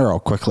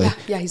 Casemiro, quickly.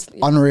 Yeah, he's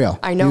unreal.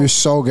 I know. He was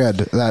so good.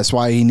 That's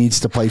why he needs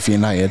to play for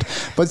United.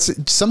 But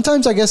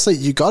sometimes I guess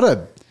you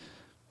can't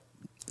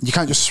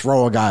just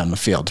throw a guy on the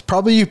field.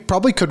 You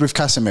probably could with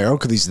Casemiro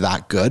because he's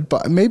that good,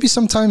 but maybe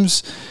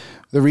sometimes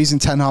the reason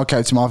Ten Hag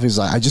kept him off is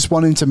I just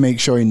want him to make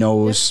sure he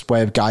knows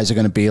where guys are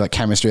going to be, like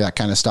chemistry, that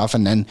kind of stuff.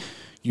 And then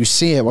you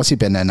see it. What's he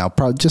been there now?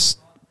 Probably just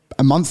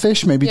a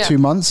month-ish, maybe 2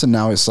 months. And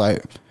now it's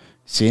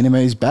seeing him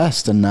at his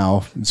best. And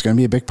now it's going to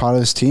be a big part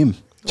of this team.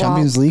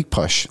 Champions League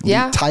push.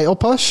 League title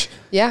push.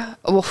 Yeah.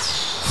 Well,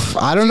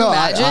 I don't know.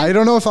 I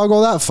don't know if I'll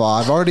go that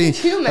far. I've already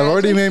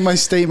made my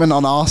statement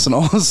on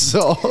Arsenal.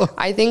 So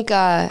I think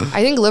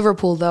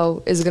Liverpool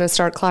though is going to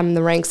start climbing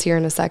the ranks here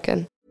in a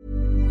second.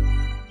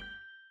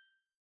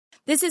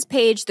 This is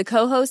Paige, the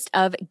co-host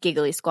of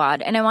Giggly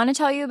Squad, and I want to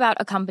tell you about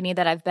a company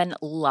that I've been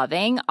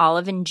loving,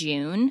 Olive &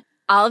 June.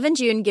 Olive &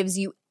 June gives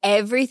you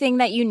everything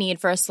that you need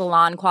for a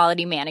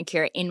salon-quality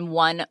manicure in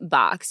one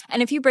box.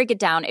 And if you break it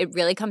down, it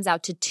really comes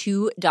out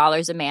to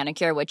 $2 a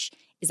manicure, which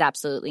is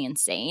absolutely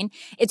insane.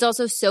 It's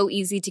also so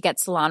easy to get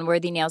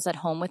salon-worthy nails at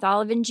home with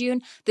Olive &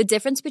 June. The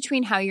difference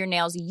between how your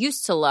nails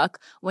used to look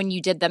when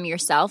you did them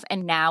yourself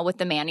and now with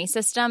the Mani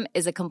system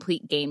is a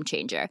complete game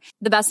changer.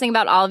 The best thing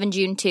about Olive &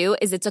 June, too,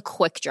 is it's a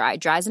quick dry.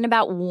 Dries in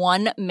about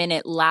 1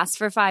 minute, lasts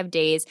for 5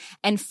 days,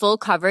 and full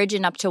coverage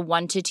in up to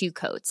 1 to 2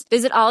 coats.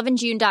 Visit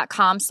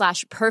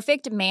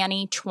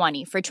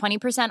oliveandjune.com/perfectmani20 for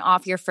 20%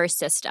 off your first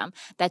system.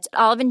 That's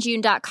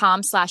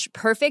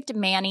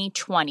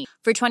oliveandjune.com/perfectmani20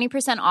 for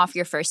 20% off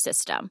your first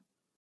system.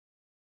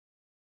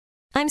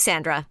 I'm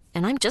Sandra,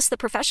 and I'm just the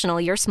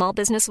professional your small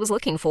business was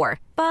looking for.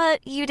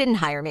 But you didn't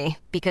hire me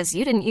because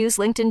you didn't use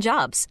LinkedIn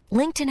Jobs.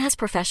 LinkedIn has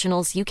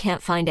professionals you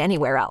can't find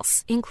anywhere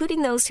else,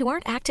 including those who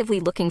aren't actively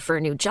looking for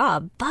a new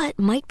job, but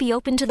might be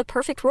open to the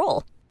perfect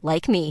role,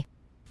 like me.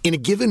 In a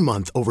given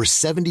month, over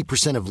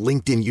 70% of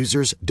LinkedIn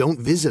users don't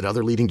visit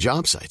other leading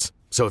job sites.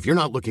 So if you're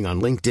not looking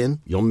on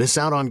LinkedIn, you'll miss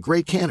out on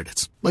great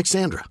candidates like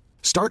Sandra.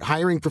 Start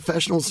hiring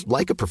professionals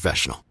like a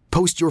professional.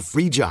 Post your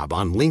free job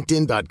on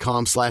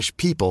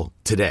linkedin.com/people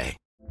today.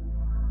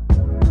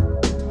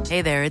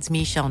 Hey there, it's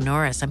Michelle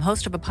Norris. I'm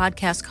host of a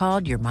podcast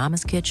called Your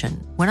Mama's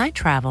Kitchen. When I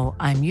travel,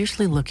 I'm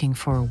usually looking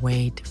for a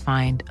way to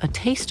find a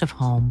taste of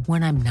home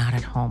when I'm not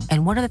at home.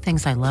 And one of the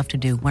things I love to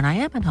do when I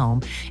am at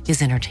home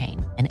is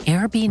entertain. And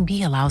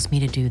Airbnb allows me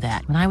to do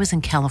that. When I was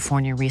in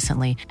California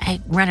recently, I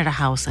rented a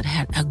house that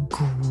had a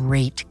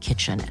great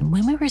kitchen. And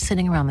when we were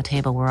sitting around the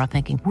table, we're all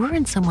thinking, we're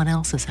in someone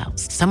else's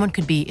house. Someone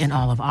could be in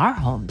all of our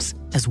homes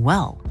as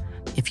well.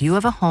 If you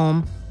have a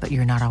home, but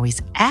you're not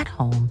always at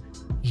home,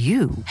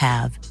 you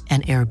have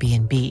an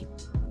Airbnb.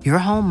 Your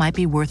home might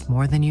be worth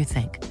more than you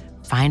think.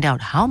 Find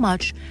out how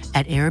much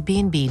at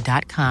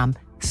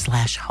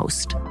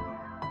airbnb.com/host.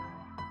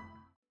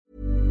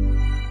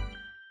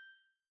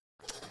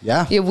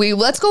 Yeah.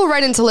 Let's go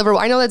right into Liverpool.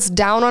 I know that's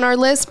down on our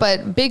list,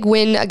 but big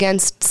win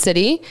against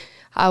City.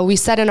 We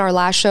said in our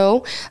last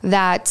show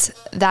that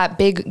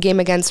big game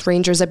against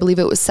Rangers, I believe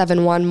it was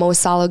 7-1, Mo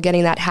Salah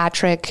getting that hat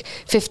trick,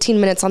 15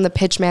 minutes on the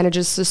pitch,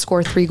 manages to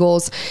score 3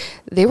 goals.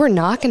 They were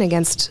knocking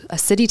against a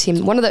City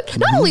team, one of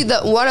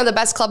the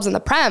best clubs in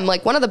the Prem,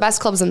 like one of the best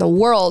clubs in the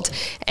world,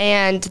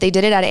 and they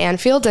did it at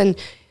Anfield, and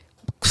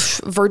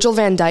Virgil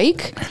van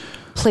Dijk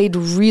played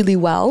really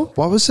well.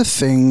 What was the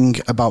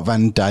thing about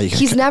Van Dijk?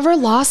 He's never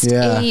lost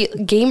a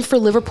game for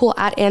Liverpool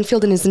at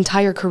Anfield in his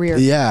entire career.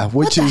 Yeah,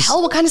 what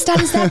kind of stat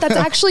is that? That's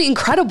actually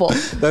incredible.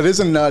 That is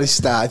a nutty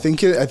stat. I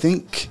think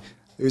it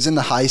was in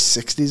the high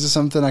 60s or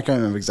something. I can't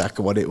remember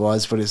exactly what it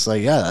was, but it's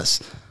like, that's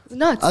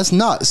nuts. That's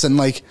nuts. And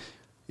like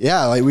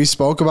we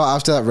spoke about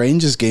after that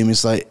Rangers game,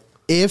 it's like,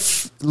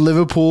 if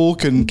Liverpool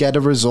can get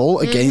a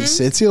result against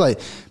City, like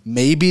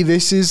maybe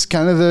this is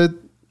kind of the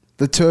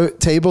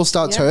tables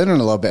start turning a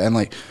little bit. And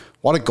like,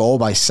 what a goal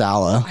by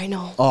Salah. I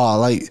know. Oh,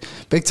 like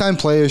big time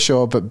players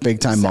show up at big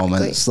time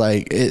moments.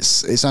 Like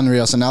it's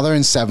unreal. So now they're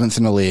in 7th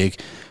in the league.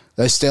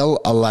 They're still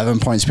 11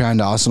 points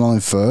behind Arsenal in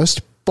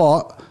 1st,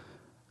 but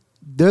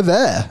they're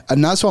there.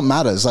 And that's what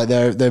matters. Like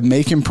they're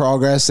making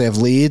progress. They have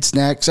Leeds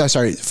next.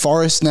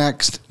 Forest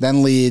next,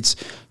 then Leeds,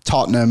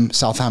 Tottenham,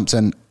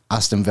 Southampton,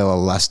 Aston Villa,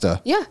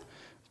 Leicester,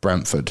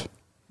 Brentford.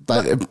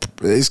 Like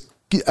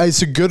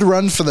it's a good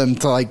run for them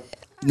to like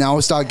now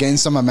start getting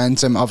some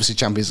momentum. Obviously,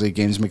 Champions League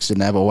games mixed in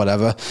there, but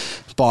whatever.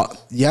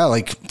 But yeah,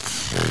 like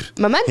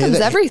momentum's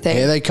everything.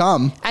 Here they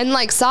come. And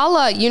like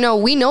Salah,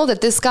 we know that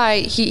this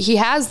guy, he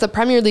has the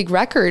Premier League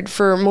record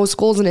for most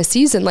goals in a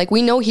season. Like,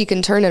 we know he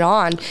can turn it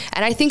on.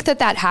 And I think that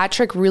hat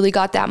trick really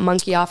got that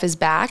monkey off his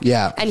back.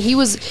 Yeah. And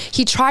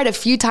he tried a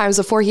few times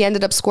before he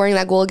ended up scoring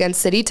that goal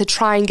against City to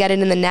try and get it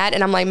in the net.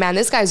 And I'm like, man,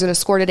 this guy's going to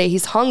score today.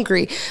 He's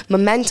hungry.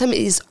 Momentum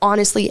is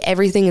honestly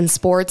everything in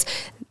sports.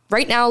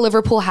 Right now,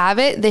 Liverpool have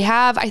it. They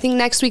have, I think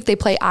next week they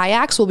play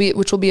Ajax,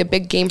 which will be a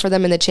big game for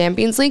them in the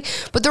Champions League.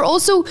 But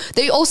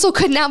they also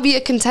could now be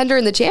a contender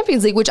in the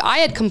Champions League, which I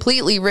had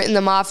completely written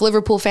them off.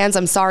 Liverpool fans,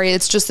 I'm sorry,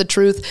 it's just the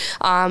truth.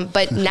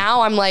 But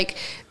now I'm like,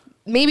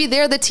 maybe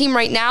they're the team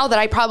right now that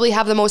I probably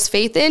have the most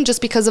faith in,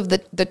 just because of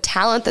the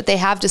talent that they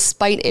have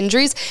despite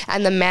injuries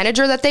and the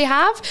manager that they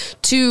have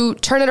to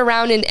turn it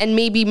around and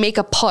maybe make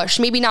a push,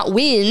 maybe not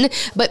win,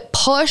 but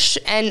push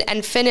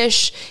and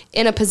finish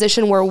in a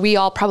position where we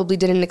all probably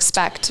didn't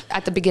expect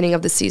at the beginning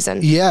of the season.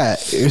 Yeah,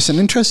 it's an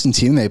interesting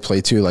team they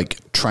play too. Like,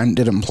 Trent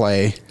didn't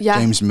play. Yeah.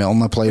 James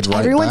Milner played right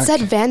Everyone back.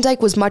 said Van Dijk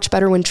was much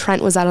better when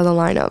Trent was out of the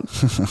lineup.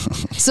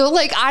 So,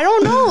 like, I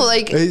don't know.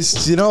 Like,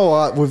 it's, you know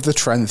what, with the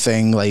Trent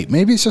thing, like,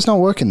 maybe it's just not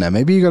working there.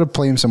 Maybe you got to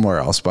play him somewhere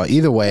else. But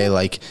either way,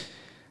 like,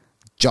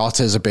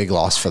 Jota's a big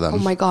loss for them. Oh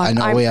my God. I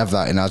know we have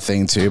that in our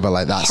thing too, but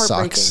like, that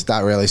sucks.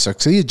 That really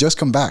sucks. So he had just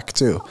come back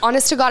too.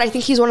 Honest to God, I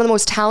think he's one of the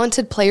most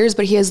talented players,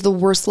 but he has the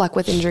worst luck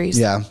with injuries.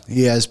 Yeah,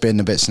 he has been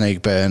a bit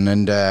snake bitten.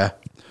 And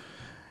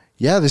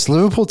yeah, this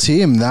Liverpool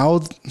team,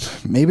 now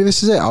maybe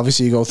this is it.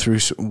 Obviously, you go through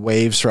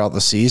waves throughout the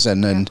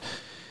season. And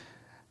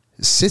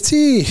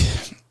City,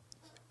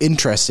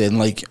 interesting.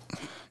 Like,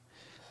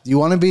 you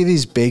want to be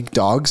these big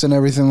dogs and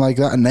everything like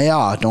that. And they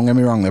are, don't get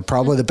me wrong. They're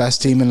probably the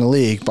best team in the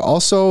league. But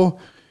also,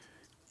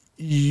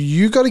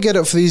 you got to get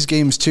up for these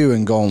games too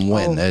and go and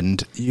win. Oh.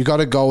 And you got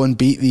to go and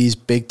beat these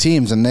big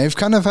teams. And they've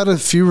kind of had a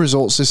few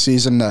results this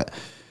season that,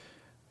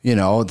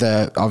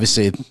 they're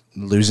obviously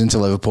losing to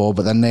Liverpool,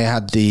 but then they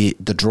had the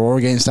draw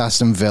against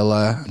Aston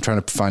Villa. I'm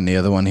trying to find the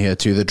other one here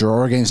too. The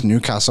draw against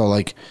Newcastle.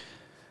 Like,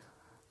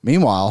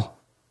 meanwhile,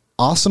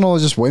 Arsenal are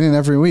just winning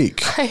every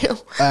week. I know.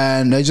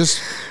 And they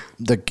just...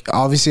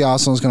 obviously,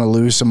 Arsenal's going to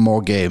lose some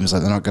more games.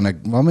 Like, they're not going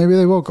to... Well, maybe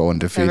they will go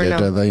undefeated.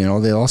 They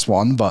lost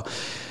one. But,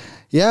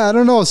 yeah, I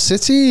don't know.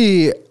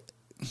 City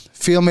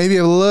feel maybe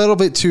a little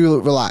bit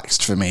too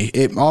relaxed for me.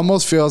 It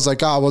almost feels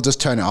like, we'll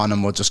just turn it on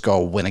and we'll just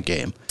go win a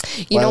game.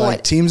 You know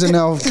what? Teams are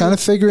now kind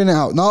of figuring it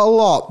out. Not a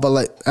lot, but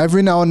like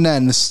every now and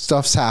then, this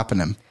stuff's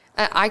happening.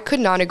 I could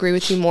not agree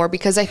with you more,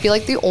 because I feel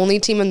like the only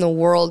team in the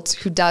world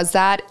who does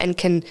that and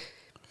can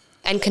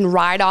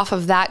ride off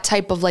of that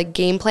type of like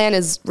game plan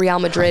is Real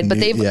Madrid, but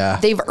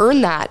they've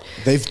earned that.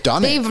 They've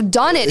done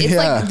it. It's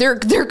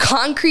like their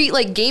concrete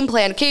like game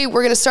plan. Okay,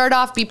 we're gonna start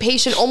off, be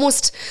patient,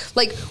 almost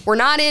like we're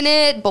not in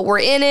it, but we're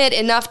in it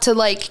enough to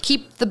like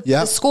keep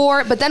the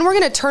score. But then we're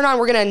gonna turn on,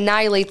 we're gonna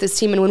annihilate this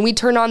team, and when we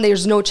turn on,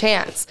 there's no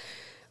chance.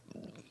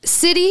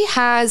 City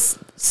has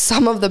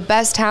some of the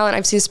best talent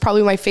I've seen. It's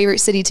probably my favorite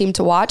City team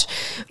to watch,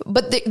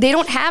 but they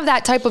don't have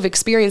that type of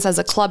experience as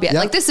a club yet.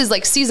 Yep. Like, this is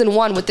like season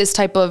one with this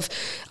type of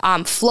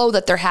flow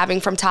that they're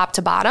having from top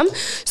to bottom.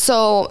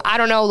 So I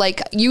don't know, like,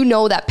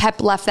 that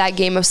Pep left that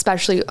game,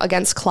 especially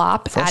against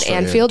Klopp at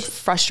Anfield,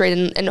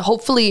 frustrated, and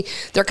hopefully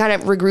they're kind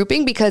of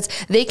regrouping, because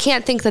they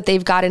can't think that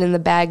they've got it in the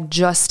bag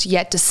just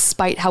yet,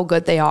 despite how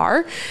good they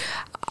are.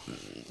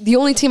 The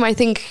only team I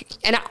think,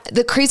 and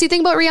the crazy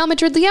thing about Real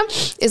Madrid,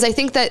 Liam, is I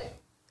think that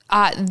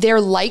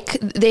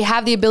they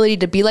have the ability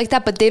to be like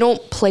that, but they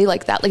don't play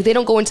like that. Like, they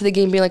don't go into the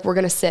game being like, we're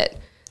going to sit.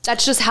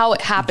 That's just how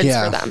it happens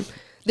for them.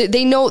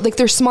 They know, like,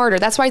 they're smarter.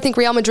 That's why I think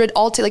Real Madrid,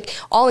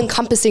 all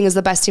encompassing, is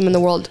the best team in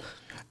the world.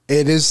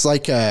 It is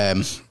like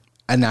a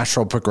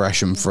natural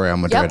progression for Real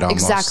Madrid.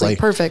 Almost. Exactly. Like,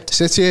 perfect.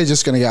 City are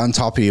just going to get on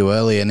top of you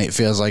early, and it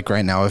feels like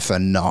right now, if they're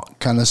not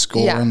kind of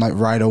scoring like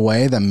right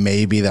away, then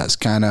maybe that's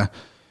kind of...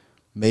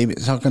 Maybe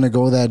it's not going to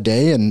go their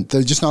day, and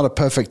they're just not a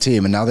perfect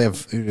team. And now they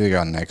have, who do they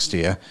got next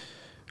year?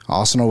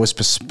 Arsenal was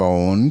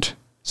postponed.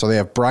 So they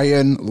have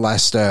Brighton,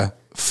 Leicester,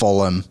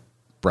 Fulham,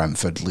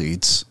 Brentford,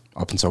 Leeds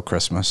up until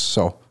Christmas.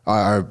 So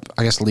I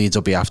guess Leeds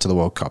will be after the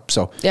World Cup.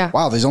 So,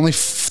 wow, there's only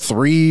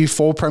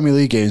 3-4 Premier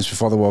League games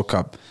before the World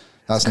Cup.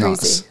 That's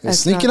nuts. It's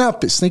sneaking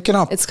up. It's sneaking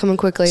up. It's coming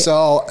quickly.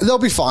 So they'll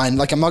be fine.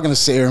 Like, I'm not going to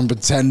sit here and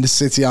pretend the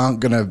City aren't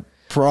going to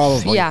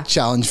probably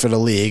challenge for the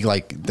league.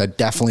 Like, they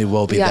definitely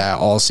will be there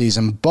all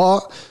season, but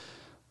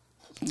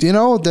they're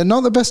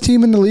not the best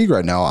team in the league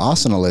right now.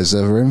 Arsenal is.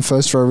 They're in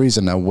first for a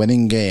reason. They're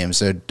winning games.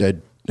 They're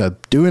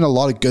doing a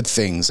lot of good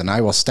things, and I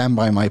will stand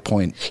by my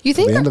point at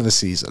the end of the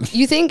season.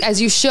 You think,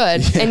 as you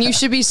should, and you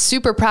should be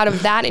super proud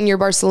of that in your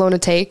Barcelona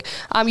take.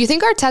 You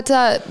think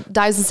Arteta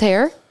dyes his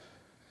hair?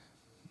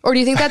 Or do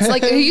you think that's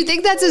like, you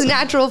think that's his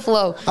natural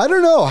flow? I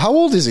don't know. How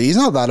old is he? He's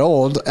not that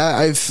old.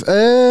 That's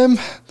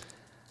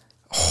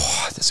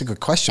a good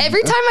question.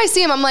 Every time I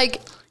see him, I'm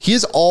like... He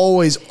has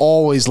always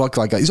looked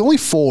like that. He's only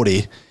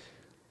 40.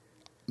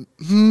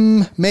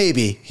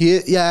 Maybe.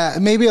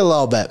 Maybe a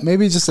little bit.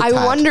 Maybe just a tad.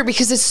 I wonder,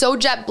 because it's so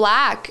jet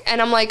black,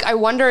 and I'm like, I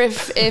wonder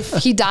if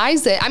he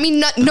dyes it. I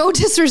mean, no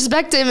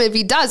disrespect to him if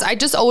he does. I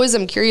just always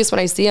am curious when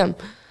I see him.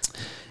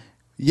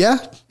 Yeah,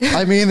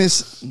 I mean,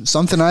 it's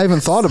something I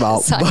haven't thought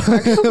about.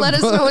 Let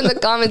us know in the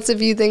comments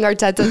if you think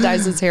Arteta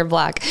dyes his hair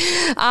black.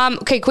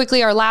 Okay,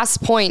 quickly, our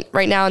last point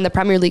right now in the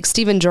Premier League.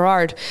 Steven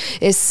Gerrard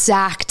is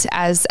sacked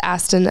as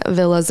Aston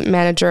Villa's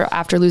manager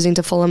after losing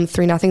to Fulham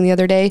 3-0 the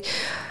other day.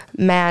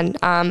 Man,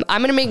 I'm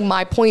going to make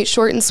my point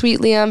short and sweet,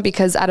 Liam,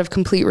 because out of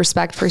complete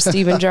respect for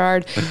Steven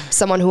Gerrard,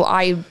 someone who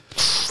I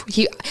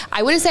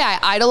wouldn't say I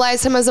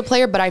idolized him as a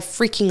player, but I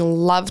freaking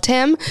loved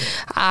him.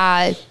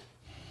 I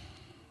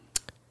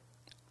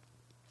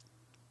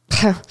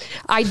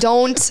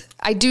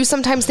do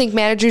sometimes think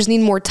managers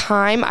need more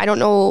time. I don't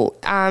know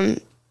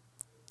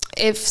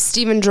if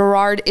Steven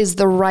Gerrard is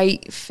the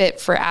right fit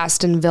for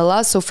Aston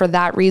Villa. So for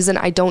that reason,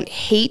 I don't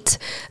hate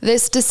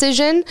this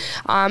decision.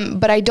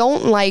 But I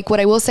don't like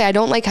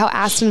how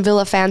Aston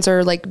Villa fans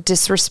are like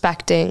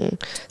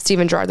disrespecting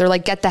Steven Gerrard. They're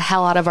like, get the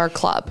hell out of our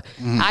club.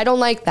 Mm. I don't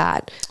like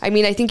that. I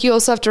mean, I think you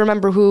also have to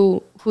remember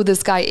who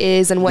this guy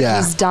is and what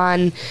he's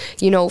done,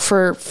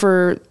 for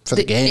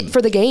the game.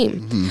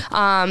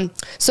 Mm-hmm.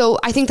 So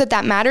I think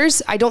that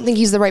matters. I don't think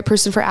he's the right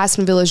person for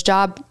Aston Villa's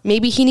job.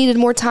 Maybe he needed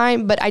more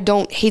time, but I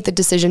don't hate the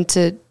decision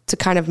to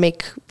kind of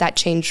make that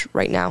change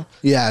right now.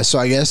 Yeah. So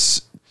I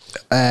guess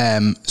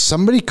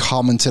somebody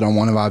commented on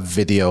one of our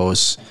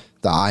videos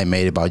that I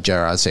made about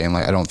Gerrard saying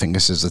like, I don't think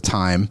this is the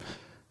time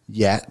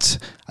yet.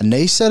 And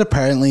they said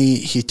apparently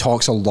he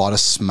talks a lot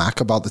of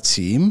smack about the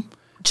team.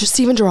 Just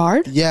Steven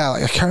Gerrard? Yeah,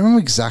 I can't remember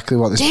exactly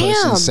what this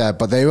person said,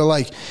 but they were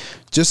like,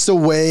 just the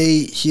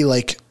way he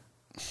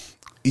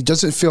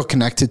doesn't feel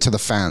connected to the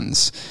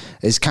fans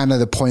is kind of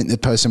the point the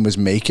person was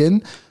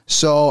making.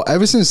 So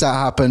ever since that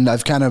happened,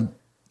 I've kind of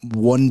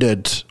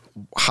wondered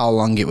how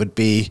long it would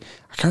be.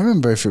 I can't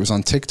remember if it was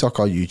on TikTok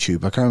or YouTube.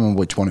 I can't remember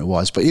which one it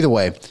was, but either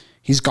way,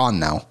 he's gone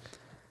now.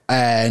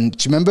 And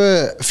do you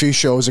remember a few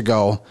shows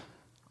ago,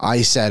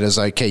 I said,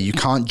 okay, you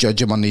can't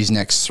judge him on these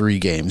next 3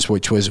 games,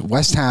 which was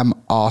West Ham,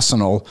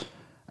 Arsenal,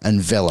 and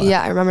Villa.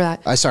 Yeah, I remember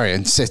that.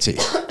 And City.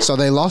 So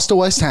they lost to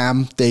West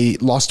Ham, they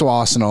lost to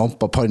Arsenal,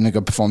 but put in a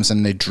good performance,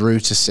 and they drew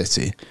to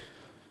City.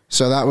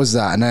 So that was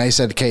that. And then I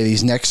said, okay,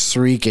 these next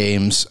 3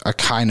 games are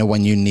kind of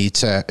when you need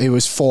to... It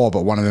was 4,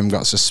 but one of them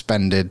got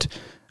suspended,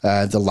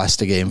 the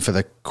Leicester game for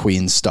the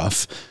Queen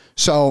stuff.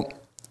 So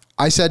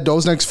I said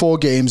those next 4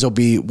 games will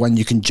be when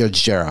you can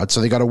judge Gerrard.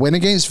 So they got a win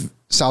against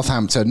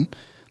Southampton.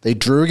 They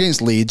drew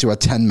against Leeds, who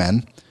had 10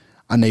 men,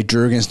 and they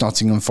drew against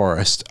Nottingham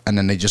Forest, and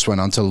then they just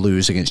went on to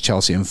lose against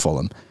Chelsea and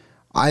Fulham.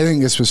 I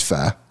think this was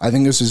fair. I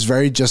think this was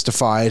very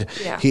justified.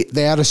 Yeah.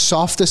 They had a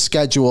softer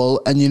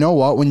schedule, and you know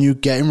what? When you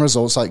get in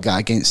results like that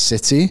against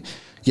City,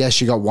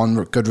 yes, you got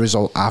one good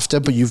result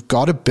after, but you've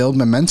got to build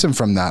momentum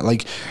from that.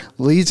 Like,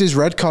 Leeds'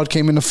 red card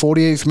came in the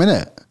 48th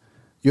minute.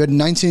 You had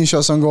 19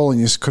 shots on goal,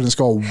 and you couldn't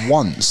score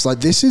once.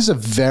 Like, this is a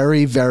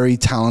very, very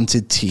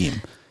talented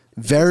team.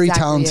 Very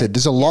talented.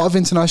 There's a lot of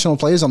international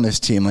players on this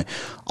team. Like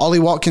Ollie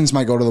Watkins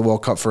might go to the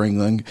World Cup for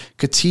England.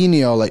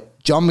 Coutinho, like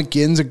John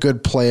McGinn's a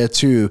good player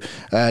too.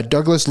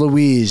 Douglas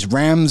Luiz,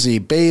 Ramsey,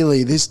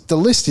 Bailey. The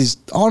list is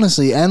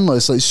honestly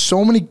endless. Like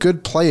so many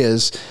good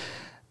players.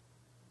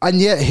 And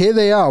yet here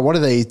they are. What are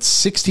they?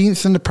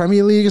 16th in the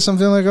Premier League or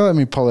something like that? Let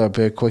me pull it up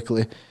here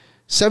quickly.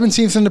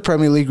 17th in the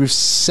Premier League with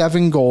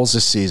 7 goals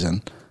this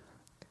season.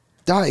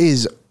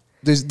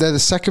 They're the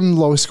second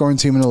lowest scoring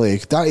team in the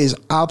league. That is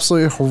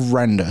absolutely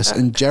horrendous.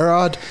 And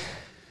Gerrard,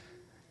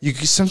 you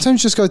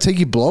sometimes just got to take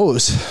your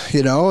blows,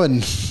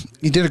 and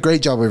he did a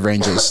great job with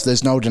Rangers.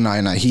 There's no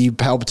denying that. He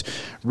helped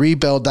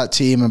rebuild that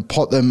team and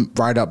put them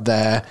right up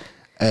there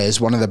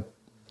as one of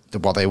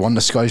they won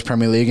the Scottish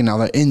Premier League, and now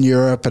they're in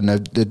Europe and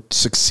they're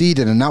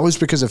succeeded. And that was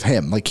because of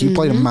him. Like he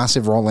played a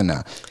massive role in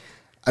that.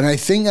 And I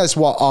think that's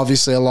what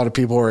obviously a lot of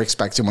people were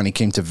expecting when he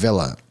came to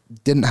Villa.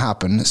 Didn't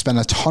happen. Spent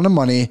a ton of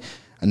money.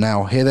 And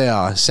now here they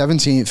are,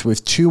 17th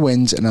with 2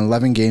 wins in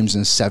 11 games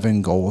and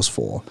 7 goals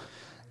for.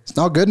 It's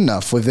not good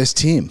enough with this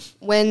team.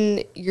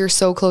 When you're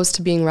so close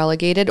to being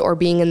relegated or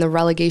being in the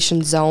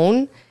relegation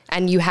zone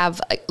and you have,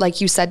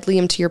 like you said,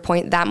 Liam, to your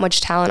point, that much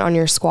talent on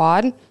your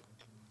squad,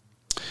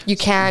 you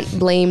can't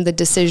blame the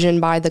decision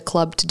by the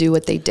club to do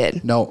what they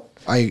did. No,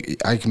 I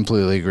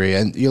completely agree.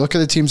 And you look at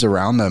the teams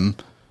around them,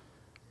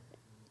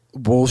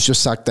 Wolves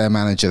just sacked their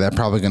manager. They're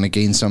probably going to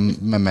gain some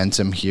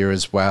momentum here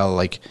as well.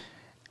 Like,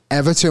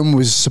 Everton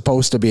was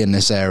supposed to be in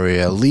this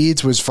area.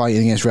 Leeds was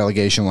fighting against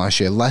relegation last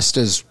year.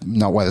 Leicester's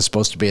not where they're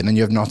supposed to be. And then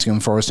you have Nottingham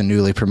Forest, a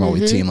newly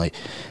promoted team. Like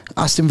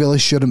Aston Villa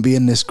shouldn't be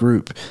in this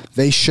group.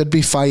 They should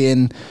be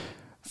fighting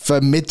for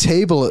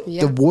mid-table at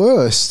the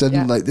worst.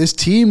 And like this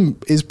team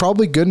is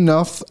probably good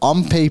enough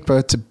on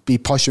paper to be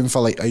pushing for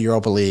like a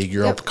Europa League,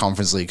 Europa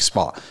Conference League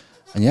spot.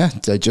 And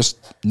they're just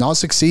not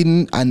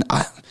succeeding. And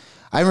I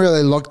haven't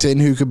really looked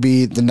in who could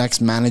be the next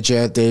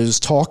manager. There's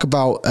talk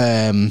about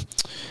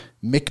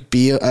Mick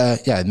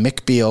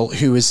Beale,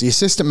 who was the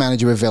assistant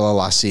manager with Villa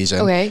last season,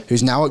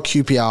 who's now at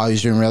QPR,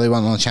 who's doing really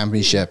well in the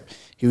Championship.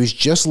 He was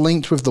just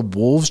linked with the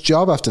Wolves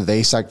job after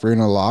they sacked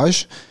Bruno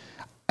Lage,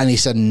 and he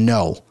said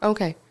no.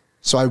 Okay.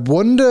 So I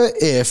wonder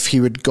if he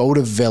would go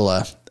to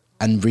Villa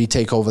and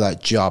retake over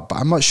that job. But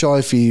I'm not sure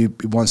if he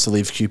wants to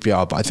leave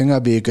QPR, but I think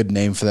that'd be a good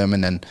name for them.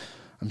 And then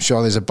I'm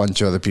sure there's a bunch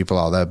of other people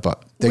out there,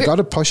 but they got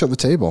to push up the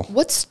table.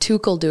 What's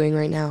Tuchel doing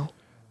right now?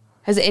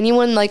 Has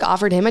anyone like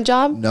offered him a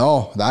job?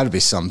 No, that'd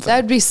be something.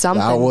 That'd be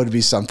something. That would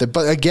be something.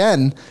 But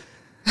again,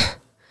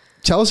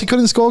 Chelsea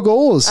couldn't score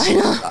goals. I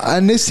know.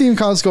 And this team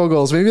can't score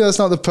goals. Maybe that's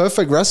not the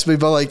perfect recipe,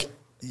 but like,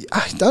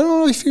 I don't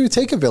know if he would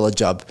take a Villa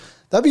job.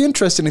 That'd be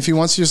interesting if he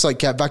wants to just like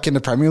get back in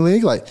the Premier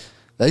League. Like,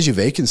 there's your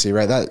vacancy,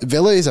 right? That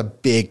Villa is a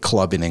big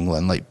club in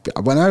England. Like,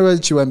 when I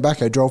actually went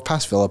back, I drove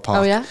past Villa Park.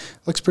 Oh, yeah?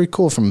 Looks pretty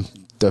cool from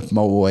the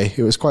motorway.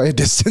 It was quite a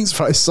distance,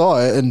 but I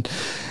saw it. And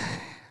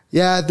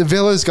yeah, the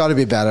Villa's got to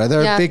be better.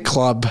 They're a big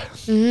club.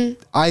 Mm-hmm.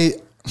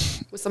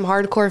 With some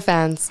hardcore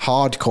fans.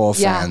 Hardcore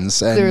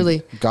fans. Yeah,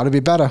 clearly. Got to be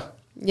better.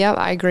 Yeah,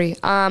 I agree.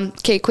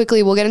 Okay,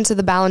 quickly, we'll get into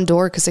the Ballon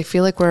d'Or because I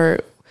feel like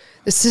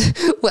this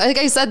is, like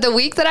I said, the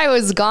week that I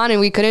was gone and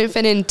we couldn't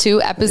fit in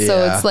 2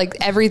 episodes, like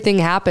everything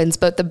happens.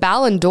 But the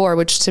Ballon d'Or,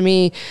 which to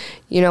me,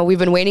 we've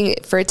been waiting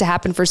for it to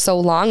happen for so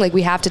long. Like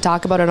we have to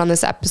talk about it on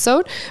this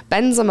episode.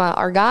 Benzema,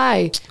 our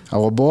guy.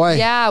 Oh boy.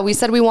 Yeah, we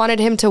said we wanted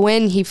him to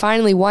win. He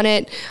finally won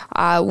it.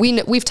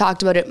 We've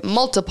talked about it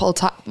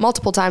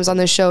multiple times on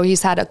this show.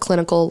 He's had a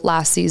clinical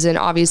last season,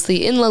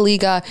 obviously in La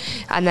Liga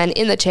and then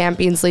in the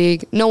Champions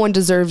League. No one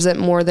deserves it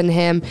more than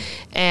him.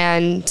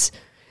 And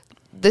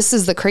this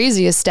is the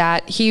craziest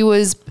stat. He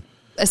was,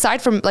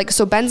 aside from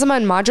so Benzema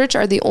and Modric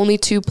are the only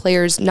 2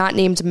 players not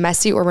named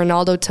Messi or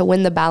Ronaldo to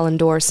win the Ballon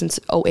d'Or since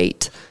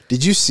 2008.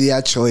 Did you see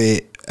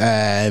actually,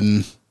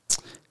 I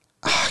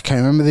can't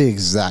remember the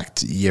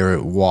exact year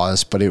it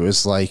was, but it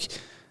was like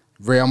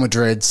Real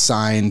Madrid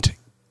signed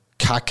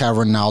Kaká,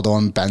 Ronaldo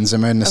and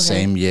Benzema in the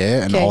same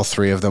year, and all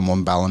 3 of them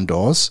won Ballon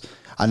d'Ors.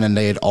 And then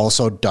they had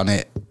also done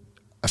it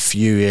a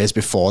few years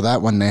before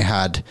that when they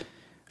had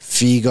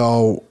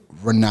Figo,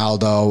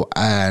 Ronaldo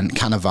and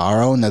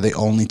Cannavaro, and they're the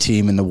only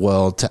team in the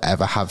world to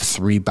ever have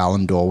 3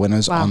 Ballon d'Or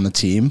winners on the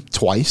team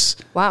twice.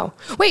 Wow.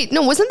 Wait,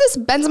 no, wasn't this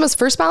Benzema's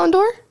first Ballon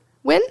d'Or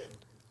win?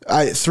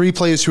 3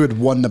 players who had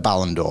won the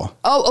Ballon d'Or.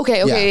 Oh,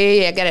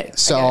 okay, yeah, get it.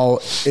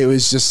 So it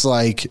was just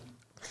like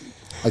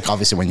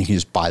obviously when you can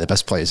just buy the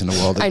best players in the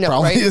world, it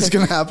probably is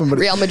going to happen. But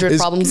Real Madrid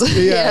problems.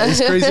 Yeah,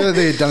 it's crazy that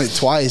they had done it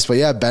twice. But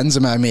yeah,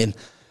 Benzema, I mean,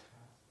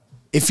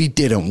 if he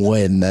didn't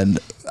win, then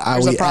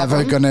are we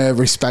ever going to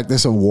respect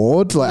this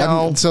award?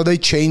 No. So they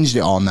changed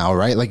it all now,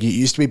 right? Like it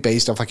used to be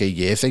based off like a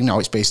year thing. Now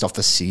it's based off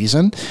the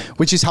season,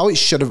 which is how it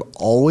should have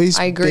always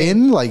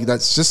been. Like that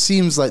just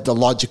seems like the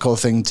logical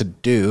thing to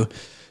do.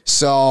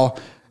 So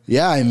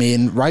yeah, I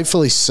mean,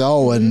 rightfully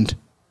so. And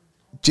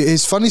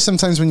it's funny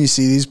sometimes when you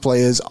see these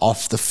players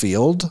off the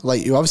field,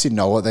 like you obviously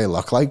know what they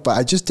look like, but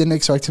I just didn't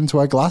expect him to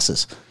wear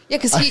glasses. Yeah,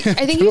 because I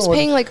think he's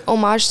paying like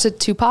homage to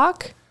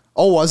Tupac.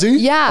 Oh, was he?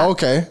 Yeah.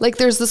 Okay. Like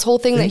there's this whole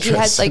thing that he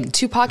had, like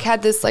Tupac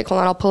had this, like, hold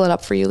on, I'll pull it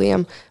up for you,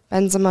 Liam.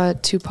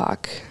 Benzema,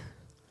 Tupac.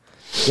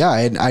 Yeah,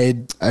 I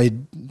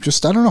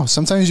just, I don't know.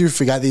 Sometimes you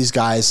forget these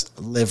guys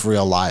live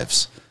real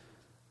lives.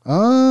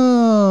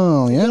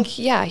 Oh, yeah. I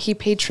think, he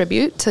paid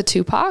tribute to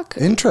Tupac.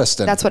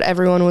 Interesting. That's what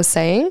everyone was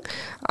saying.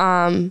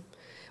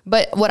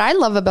 But what I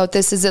love about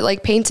this is it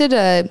like painted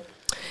a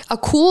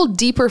cool,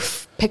 deeper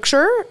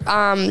picture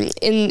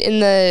in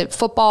the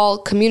football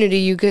community,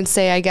 you could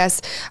say, I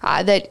guess,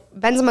 that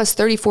Benzema's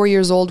 34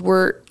 years old.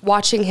 We're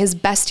watching his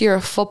best year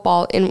of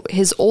football in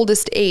his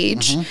oldest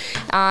age.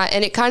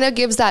 And it kind of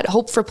gives that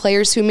hope for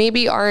players who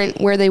maybe aren't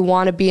where they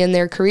want to be in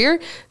their career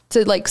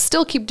to like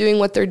still keep doing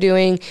what they're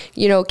doing,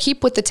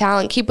 keep with the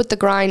talent, keep with the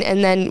grind.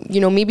 And then,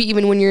 maybe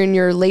even when you're in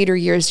your later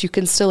years, you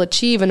can still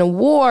achieve an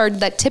award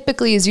that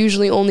typically is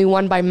usually only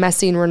won by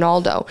Messi and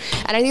Ronaldo.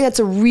 And I think that's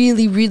a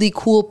really, really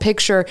cool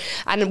picture.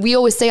 And we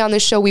always say on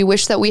this show, we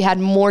wish that we had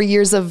more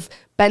years of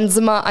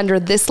Benzema under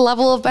this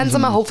level of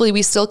Benzema. Hopefully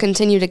we still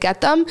continue to get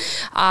them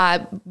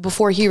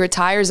before he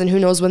retires, and who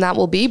knows when that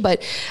will be.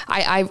 But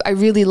I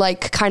really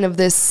like kind of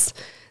this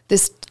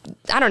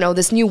I don't know,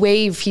 this new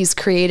wave he's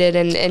created,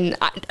 and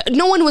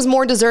no one was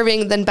more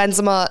deserving than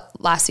Benzema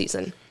last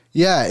season.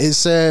 Yeah,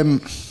 it's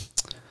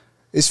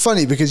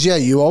funny because,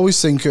 you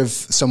always think of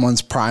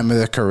someone's prime of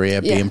their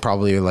career being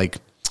probably like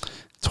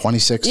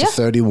 26 to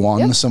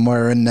 31,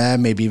 somewhere in there,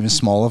 maybe even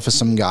smaller for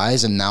some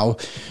guys. And now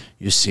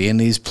you're seeing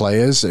these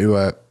players who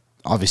are,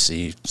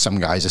 obviously some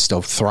guys are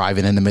still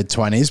thriving in the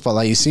mid-20s, but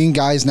like you're seeing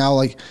guys now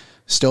like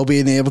still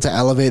being able to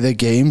elevate their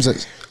games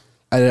at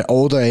an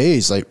older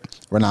age. Like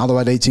Ronaldo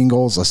had 18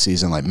 goals last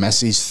season. Like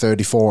Messi's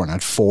 34 and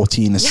had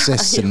 14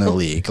 assists in the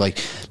league. Like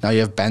now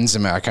you have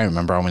Benzema. I can't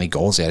remember how many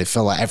goals he had. It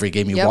felt like every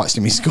game you watched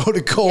him, he scored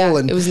a goal.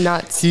 And it was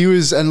nuts.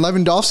 And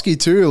Lewandowski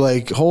too.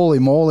 Like holy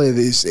moly,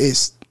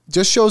 it's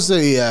just shows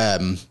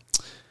the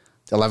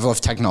level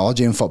of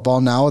technology in football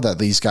now that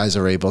these guys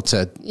are able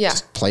to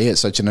just play at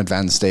such an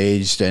advanced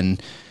stage. And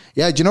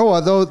do you know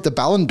what though? The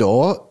Ballon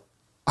d'Or,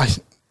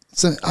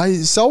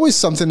 it's always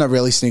something that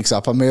really sneaks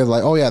up on me.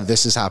 Like, oh yeah,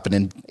 this is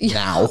happening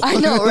now. I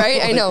know,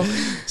 right? I know.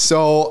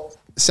 So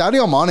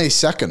Sadio Mane's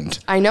second.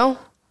 I know.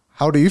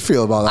 How do you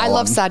feel about that? I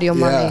love Sadio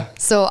Mane,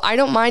 so I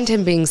don't mind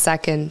him being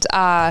second.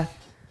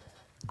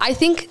 I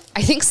think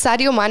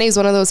Sadio Mane is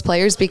one of those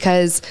players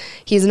because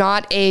he's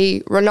not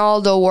a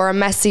Ronaldo or a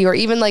Messi or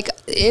even like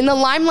in the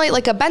limelight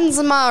like a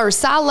Benzema or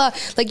Salah.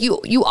 Like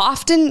you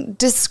often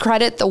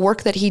discredit the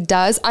work that he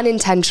does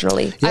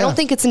unintentionally. Yeah. I don't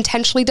think it's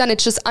intentionally done.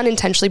 It's just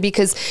unintentionally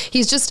because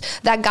he's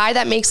just that guy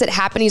that makes it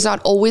happen. He's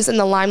not always in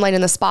the limelight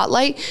and the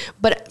spotlight,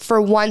 but for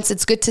once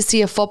it's good to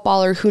see a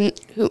footballer who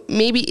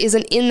maybe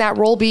isn't in that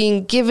role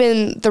being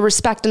given the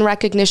respect and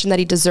recognition that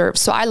he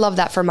deserves. So I love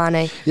that for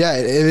Mane. Yeah,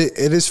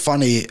 it is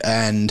funny,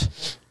 and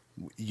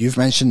you've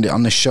mentioned it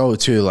on the show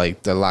too,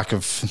 like the lack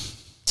of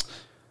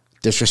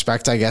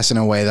disrespect, I guess, in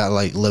a way that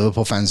like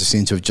Liverpool fans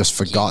seem to have just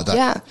forgot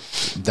that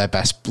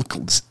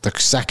the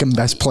second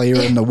best player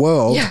in the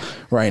world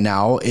right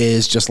now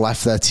is just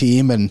left their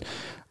team and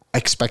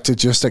expect to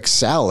just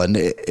excel. And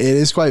it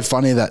is quite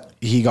funny that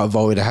he got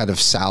voted ahead of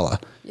Salah,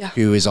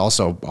 who is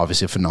also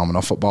obviously a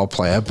phenomenal football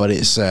player, but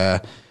it's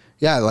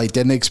like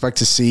didn't expect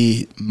to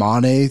see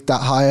Mane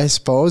that high, I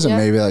suppose, and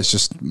maybe that's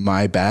just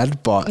my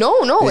bad. But no,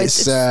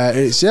 it's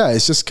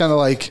just kind of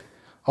like,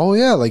 oh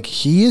yeah, like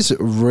he is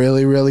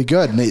really, really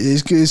good, and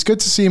it's good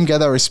to see him get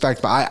that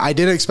respect. But I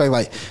did expect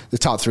like the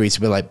top three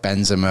to be like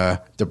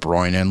Benzema, De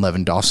Bruyne, and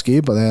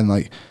Lewandowski, but then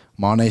like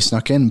Mane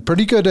snuck in.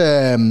 Pretty good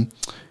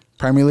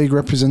Premier League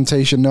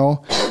representation,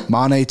 though.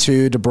 Mane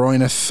 2, De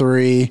Bruyne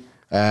 3,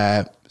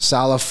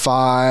 Salah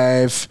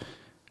 5.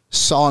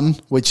 Son,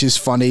 which is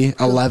funny,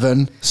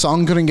 11.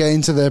 Son couldn't get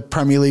into the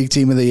Premier League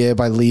Team of the Year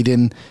by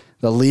leading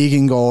the league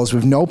in goals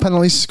with no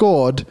penalties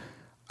scored,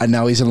 and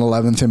now he's an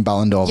 11th in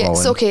Ballon d'Or voting.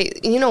 Yes, okay,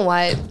 you know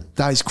what?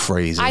 That is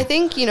crazy. I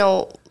think,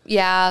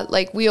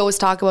 like we always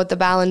talk about the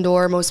Ballon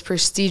d'Or, most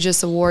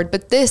prestigious award,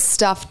 but this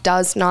stuff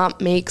does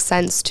not make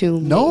sense to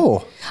me.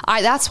 No.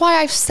 That's why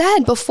I've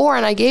said before,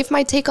 and I gave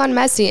my take on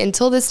Messi.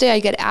 Until this day, I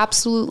get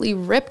absolutely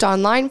ripped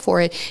online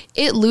for it.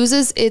 It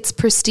loses its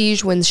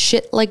prestige when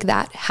shit like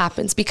that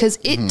happens because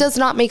it does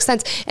not make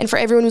sense. And for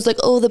everyone who's like,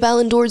 oh, the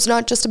Ballon d'Or is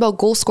not just about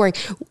goal scoring.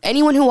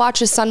 Anyone who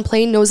watches Son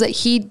play knows that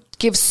he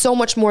gives so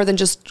much more than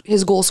just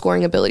his goal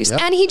scoring abilities. Yep.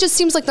 And he just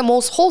seems like the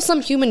most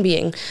wholesome human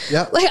being.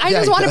 Yep. Like I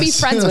just want to be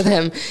friends with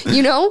him,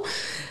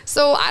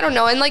 So I don't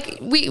know. And like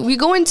we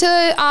go into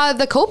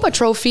the Copa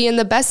trophy and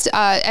the best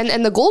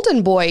and the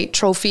Golden Boy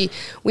trophy.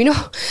 We know,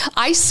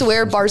 I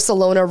swear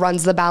Barcelona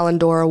runs the Ballon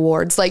d'Or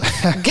awards. Like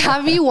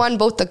Gavi won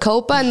both the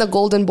Copa and the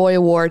Golden Boy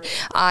award.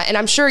 And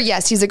I'm sure,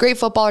 yes, he's a great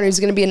footballer and he's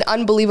going to be an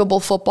unbelievable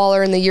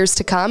footballer in the years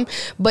to come.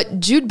 But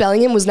Jude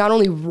Bellingham was not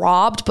only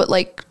robbed, but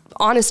like,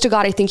 honest to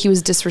God, I think he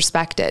was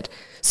disrespected.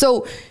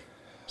 So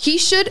he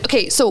should,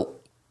 so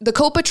the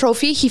Copa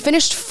trophy, he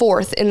finished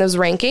 4th in those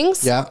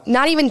rankings. Yeah.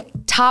 Not even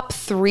top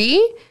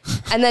 3.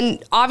 And then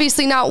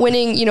obviously not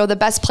winning, the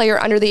best player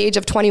under the age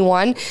of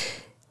 21.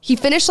 He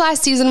finished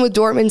last season with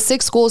Dortmund,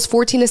 6 goals,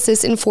 14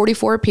 assists in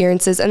 44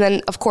 appearances. And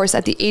then of course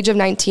at the age of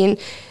 19,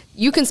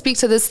 you can speak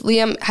to this,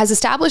 Liam, has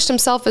established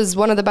himself as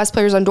one of the best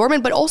players on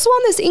Dortmund, but also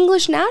on this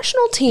English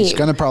national team. He's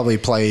going to probably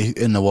play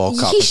in the World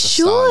Cup. He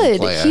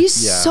should. He's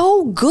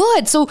so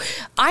good. So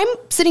I'm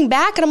sitting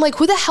back and I'm like,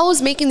 who the hell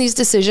is making these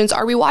decisions?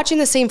 Are we watching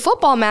the same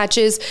football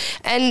matches?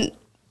 And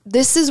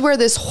this is where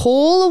this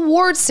whole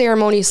award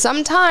ceremony,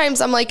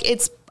 sometimes I'm like,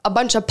 it's a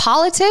bunch of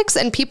politics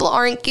and people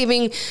aren't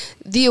giving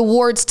the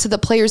awards to the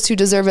players who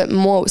deserve it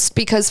most.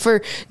 Because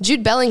for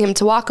Jude Bellingham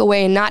to walk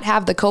away and not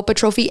have the Copa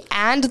trophy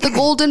and the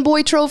Golden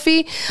Boy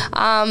trophy,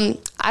 I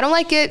don't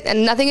like it.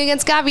 And nothing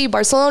against Gavi.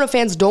 Barcelona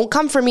fans, don't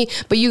come for me.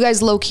 But you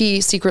guys low-key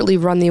secretly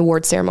run the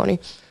award ceremony.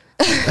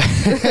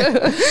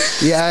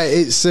 Yeah,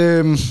 it's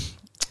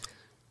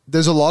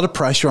there's a lot of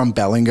pressure on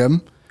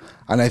Bellingham.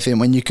 And I think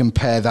when you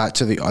compare that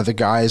to the other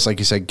guys, like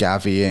you said,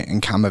 Gavi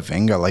and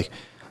Camavinga, like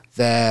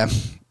they're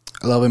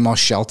a little bit more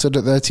sheltered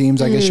at their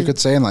teams, I guess you could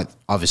say. And like,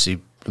 obviously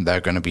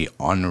they're going to be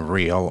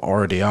unreal,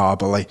 already are,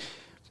 but like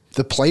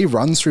the play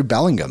runs through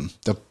Bellingham.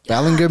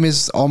 Bellingham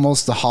is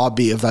almost the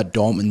heartbeat of that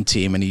Dortmund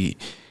team. And he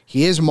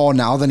is more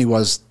now than he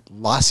was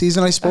last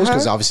season, I suppose,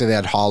 because obviously they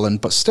had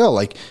Haaland, but still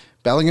like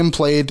Bellingham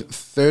played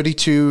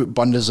 32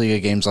 Bundesliga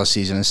games last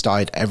season and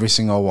started every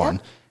single one.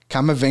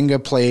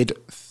 Camavinga played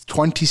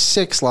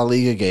 26 La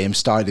Liga games,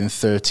 started in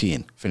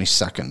 13, finished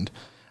second.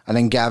 And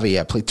then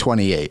Gavi, played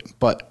 28.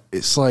 But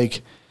it's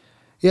like,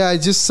 yeah,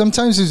 just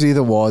sometimes there's either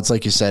awards,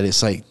 like you said,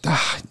 it's like,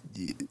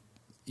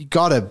 you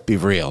gotta be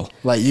real.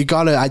 Like, you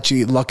gotta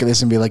actually look at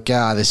this and be like,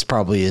 this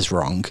probably is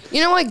wrong.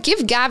 You know what? Give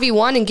Gavi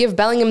one and give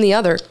Bellingham the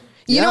other.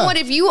 You know what?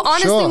 If you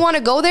honestly want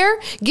to go there,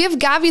 give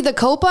Gavi the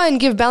Copa and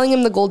give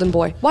Bellingham the Golden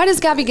Boy. Why does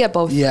Gavi get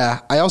both?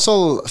 Yeah, I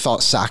also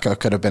thought Saka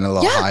could have been a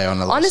little higher on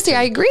the list. Honestly,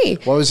 I agree.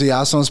 What was he?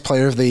 Arsenal's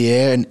Player of the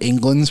Year and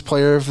England's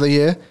Player of the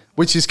Year,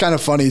 which is kind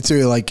of funny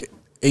too. Like,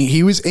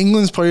 he was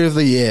England's Player of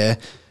the Year,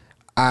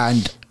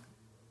 and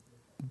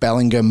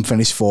Bellingham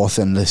finished 4th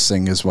in this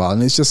thing as well.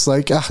 And it's just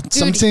like,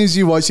 sometimes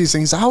you watch these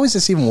things, how does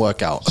this even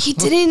work out? He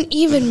didn't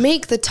even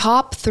make the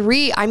top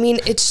 3. I mean,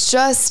 it's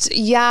just,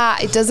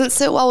 it doesn't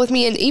sit well with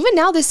me. And even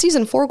now this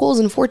season, 4 goals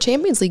in 4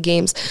 Champions League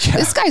games. Yeah.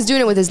 This guy's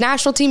doing it with his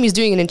national team. He's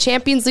doing it in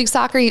Champions League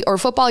soccer or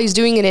football. He's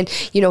doing it in,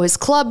 his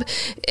club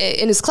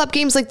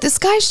games. Like, this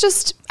guy's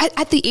just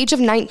at the age of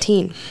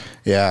 19.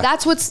 Yeah.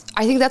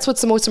 I think that's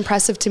what's the most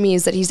impressive to me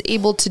is that he's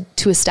able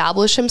to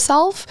establish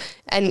himself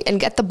and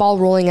get the ball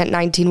rolling at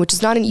 19, which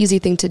is not an easy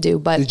thing to do.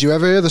 But did you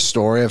ever hear the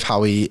story of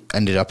how he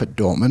ended up at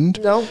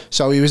Dortmund? No.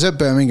 So he was at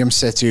Birmingham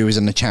City, he was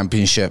in the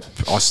Championship,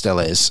 or still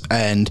is,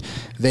 and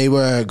they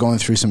were going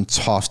through some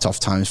tough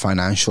times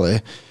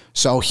financially.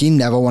 So he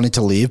never wanted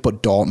to leave,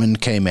 but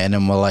Dortmund came in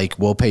and were like,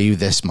 we'll pay you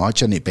this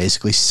much, and it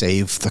basically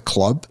saved the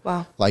club.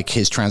 Wow. Like,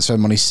 his transfer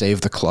money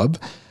saved the club.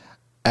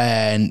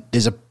 And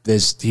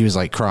he was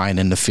like crying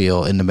in the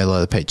field in the middle of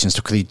the pitch and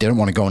stuff because he didn't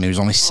want to go, and he was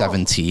only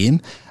 17,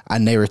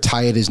 and they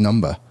retired his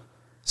number.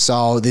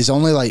 So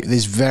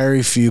there's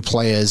very few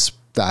players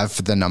that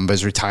have the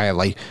numbers retired,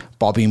 like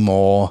Bobby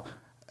Moore,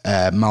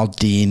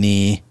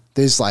 Maldini.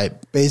 There's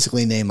like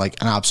basically named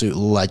like an absolute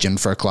legend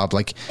for a club.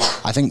 Like,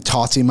 I think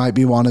Totti might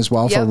be one as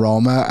well for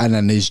Roma, and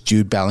then there's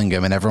Jude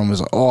Bellingham, and everyone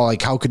was like, oh,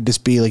 like, how could this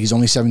be? Like, he's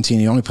only 17,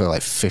 he only played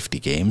like 50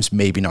 games,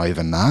 maybe not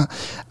even that.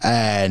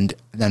 And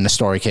then the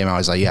story came out, I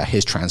was like, yeah,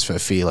 his transfer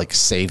fee like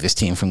saved this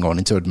team from going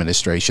into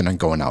administration and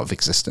going out of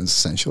existence,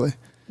 essentially.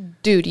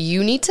 Dude,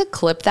 you need to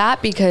clip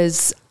that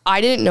because I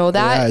didn't know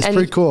that. Yeah, it's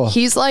pretty cool.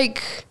 He's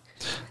like,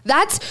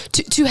 that's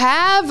to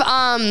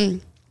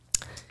have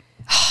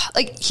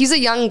like, he's a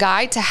young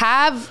guy, to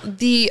have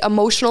the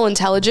emotional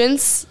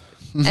intelligence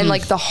and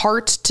like the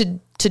heart to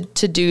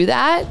do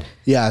that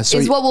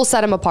is what will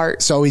set him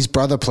apart. So his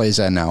brother plays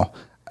there now,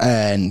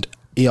 and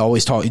he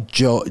always talked,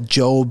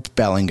 Joe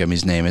Bellingham,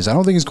 his name is. I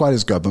don't think he's quite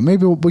as good, but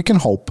maybe we can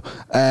hope.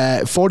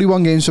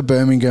 41 games for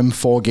Birmingham,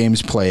 4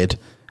 games played.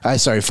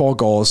 4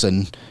 goals,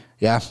 and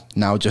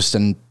now just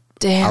a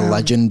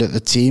legend at the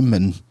team.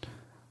 And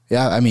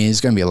I mean,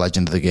 he's going to be a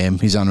legend of the game.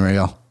 He's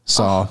unreal.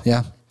 So,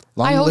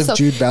 long live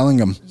Jude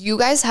Bellingham.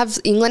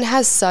 England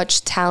has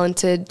such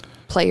talented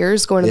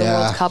players going to the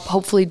World Cup.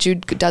 Hopefully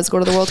Jude does go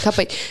to the World Cup,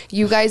 but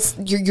you guys,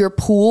 your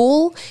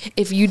pool,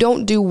 if you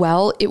don't do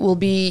well, it will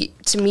be,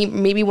 to me,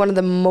 maybe one of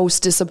the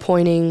most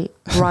disappointing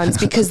runs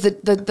because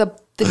the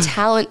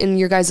talent in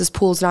your guys'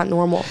 pool is not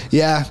normal.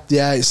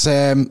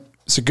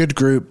 It's a good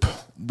group.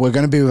 We're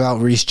going to be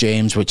without Reece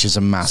James, which is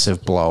a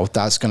massive blow.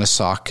 That's going to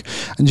suck.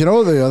 And you know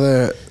what the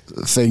other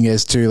thing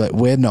is too? Like,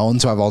 we're known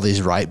to have all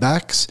these right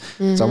backs.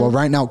 Mm-hmm. So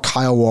right now,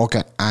 Kyle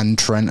Walker and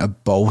Trent are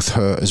both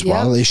hurt as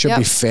well. They should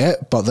be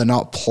fit, but they're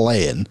not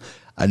playing.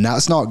 And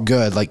that's not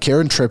good. Like,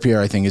 Kieran Trippier,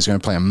 I think, is going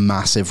to play a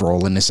massive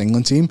role in this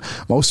England team,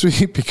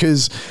 mostly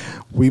because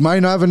we might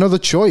not have another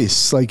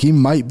choice. Like, he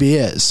might be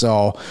it.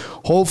 So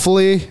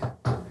hopefully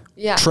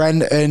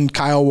Trent and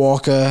Kyle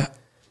Walker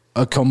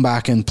come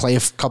back and play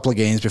a couple of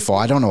games before.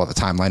 I don't know what the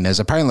timeline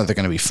is. Apparently they're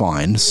going to be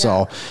fine.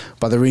 So,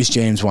 but the Reece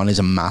James one is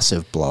a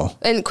massive blow.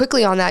 And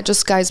quickly on that,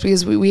 just guys,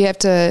 because we have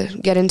to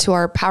get into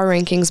our power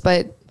rankings,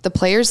 but the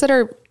players that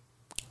are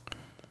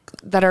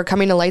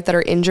coming to light that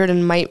are injured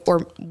and might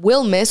or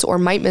will miss or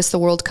might miss the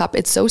World Cup,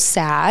 it's so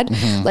sad.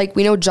 Mm-hmm. Like,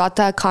 we know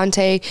Jota,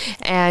 Conte,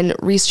 and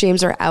Reece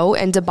James are out,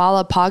 and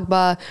Dybala,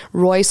 Pogba,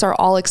 Royce are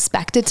all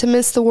expected to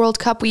miss the World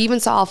Cup. We even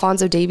saw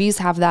Alphonso Davies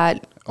have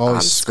that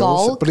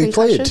skull but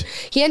concussion. He played.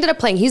 He ended up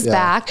playing. He's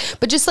back.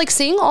 But just like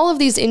seeing all of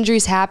these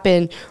injuries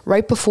happen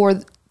right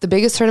before the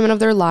biggest tournament of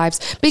their lives,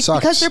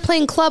 because they're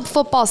playing club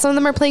football. Some of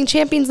them are playing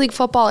Champions League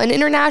football and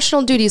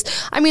international duties.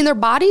 I mean, their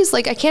bodies,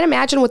 like, I can't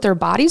imagine what their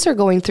bodies are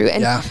going through.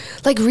 And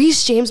like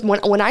Reece James,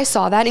 when I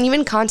saw that, and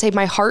even Conte,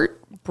 my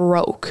heart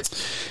broke.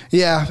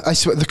 Yeah, I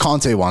swear the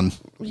Conte one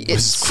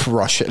was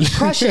crushing.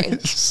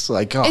 It's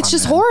like, it's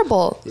just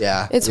horrible.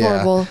 Yeah, it's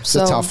horrible. It's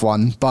a tough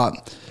one,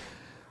 but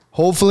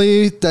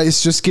hopefully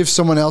this just gives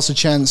someone else a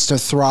chance to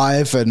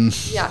thrive and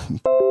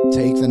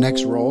take the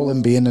next role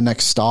and be in the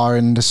next star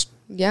in this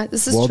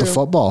this is world of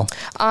football.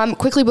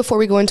 Quickly before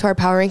we go into our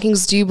power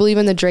rankings, do you believe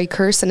in the Drake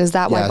curse, and is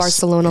that why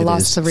Barcelona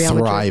lost to Real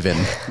Madrid? Thriving.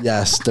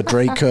 Yes, the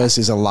Drake curse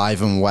is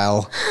alive and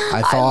well.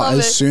 I thought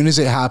as soon as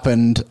it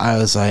happened, I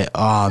was like,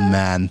 oh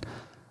man,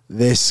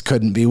 this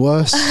couldn't be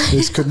worse.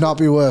 This could not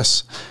be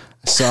worse.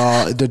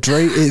 So the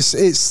Drake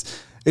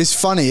it's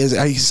funny.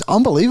 It's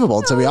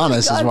unbelievable, to be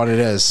honest, is what it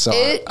is. So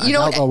I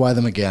don't go wear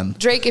them again.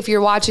 Drake, if you're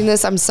watching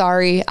this, I'm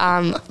sorry.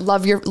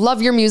 Love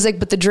your music,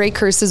 but the Drake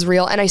curse is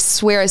real. And I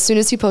swear, as soon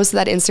as he posted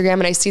that Instagram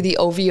and I see the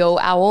OVO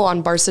owl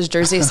on Barca's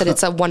jersey, I said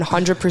it's a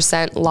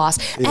 100%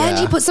 loss. And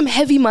he put some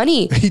heavy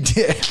money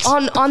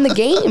on the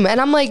game.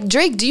 And I'm like,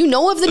 Drake, do you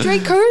know of the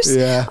Drake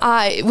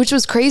curse? Which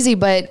was crazy,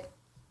 but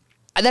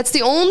That's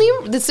the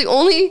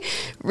only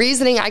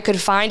reasoning I could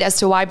find as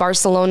to why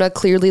Barcelona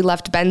clearly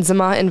left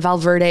Benzema and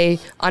Valverde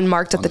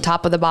unmarked at the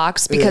top of the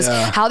box, because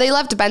how they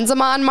left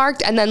Benzema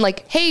unmarked and then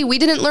like, hey, we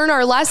didn't learn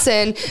our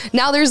lesson.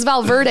 Now there's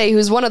Valverde,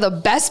 who's one of the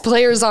best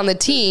players on the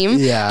team,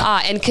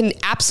 and can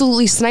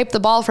absolutely snipe the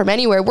ball from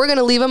anywhere. We're going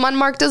to leave him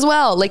unmarked as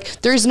well.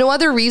 Like, there's no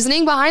other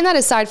reasoning behind that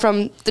aside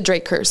from the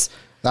Drake curse.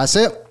 That's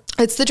it.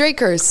 It's the Drake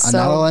curse. And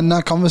that'll end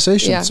that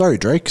conversation. Yeah. Sorry,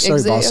 Drake.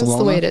 Sorry, Barcelona. That's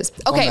the way it is.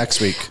 Okay. Next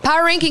week.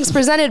 Power rankings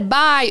presented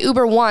by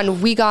Uber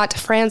One. We got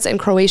France and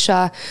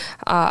Croatia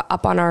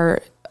up on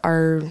our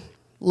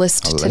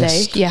list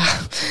today. Yeah.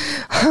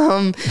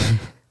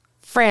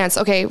 France.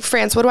 Okay,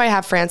 France. What do I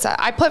have France at?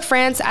 I put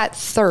France at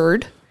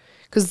 3rd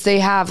because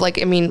they have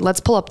let's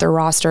pull up their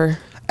roster.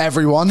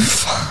 Everyone.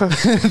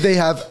 They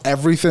have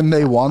everything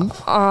they want,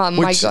 which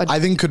my God. I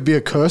think could be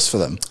a curse for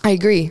them. I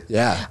agree.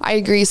 Yeah. I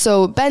agree.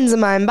 So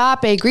Benzema,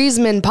 Mbappe,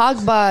 Griezmann,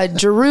 Pogba,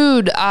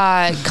 Giroud,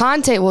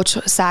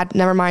 Kanté, sad,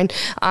 never mind.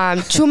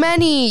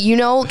 Tchouameni,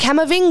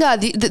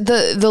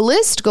 Camavinga, the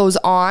list goes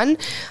on.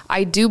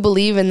 I do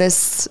believe in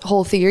this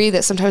whole theory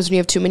that sometimes when you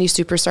have too many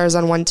superstars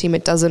on one team,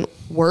 it doesn't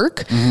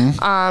work.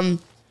 Mm-hmm.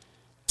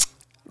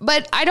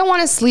 But I don't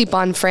want to sleep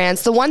on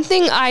France. The one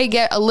thing I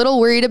get a little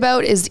worried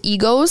about is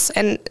egos.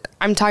 And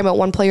I'm talking about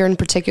one player in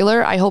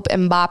particular. I hope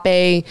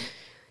Mbappe,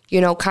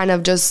 kind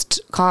of just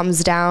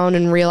calms down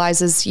and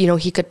realizes,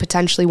 he could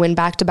potentially win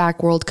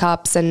back-to-back World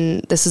Cups.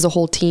 And this is a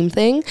whole team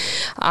thing.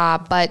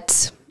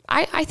 But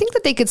I think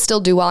that they could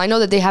still do well. I know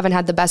that they haven't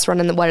had the best run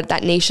in the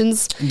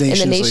Nations League.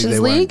 They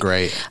weren't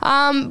great.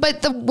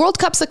 But the World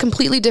Cup's a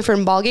completely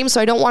different ballgame, so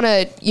I don't want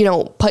to,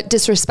 put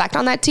disrespect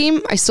on that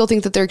team. I still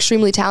think that they're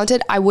extremely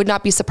talented. I would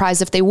not be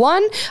surprised if they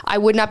won. I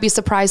would not be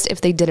surprised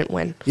if they didn't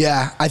win.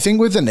 Yeah, I think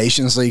with the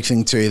Nations League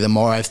thing too, the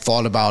more I've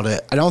thought about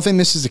it, I don't think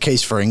this is the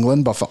case for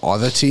England, but for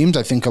other teams,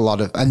 I think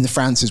and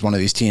France is one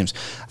of these teams,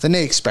 I think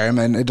they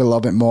experimented a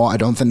little bit more. I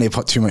don't think they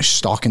put too much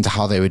stock into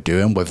how they were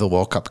doing with the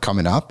World Cup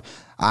coming up.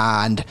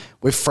 And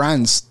with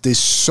France, there's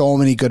so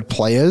many good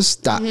players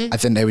that I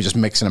think they were just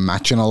mixing and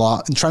matching a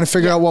lot and trying to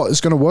figure out what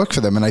is going to work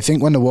for them. And I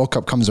think when the World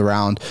Cup comes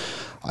around,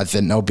 I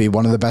think they'll be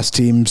one of the best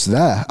teams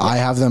there. I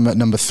have them at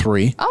number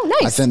 3. Oh,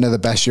 nice. I think they're the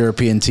best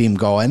European team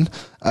going.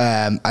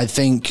 I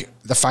think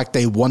the fact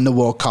they won the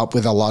World Cup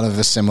with a lot of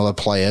the similar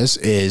players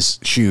is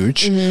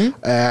huge.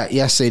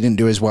 Yes, they didn't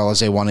do as well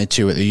as they wanted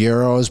to at the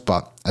Euros,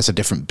 but that's a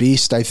different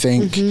beast, I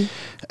think.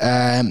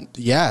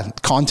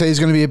 Kanté is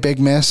going to be a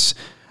big miss.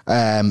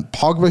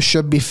 Pogba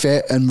should be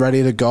fit and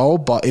ready to go,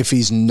 but if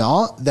he's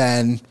not,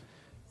 then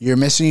you're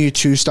missing your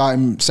 2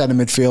 starting centre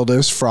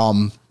midfielders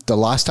from the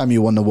last time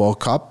you won the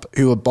World Cup,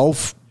 who are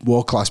both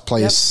world-class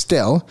players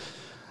still.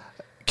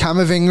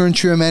 Camavinga and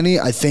Tchouameni,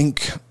 I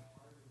think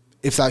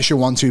if that's your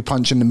 1-2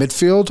 punch in the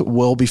midfield,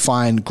 will be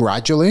fine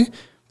gradually,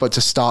 but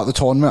to start the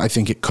tournament, I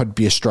think it could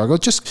be a struggle.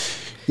 Just,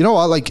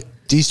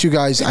 these 2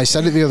 guys, I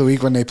said it the other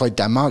week when they played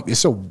Denmark,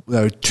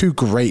 they're 2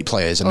 great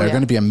players and they're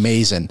going to be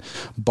amazing.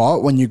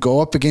 But when you go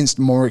up against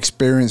more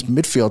experienced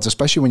midfields,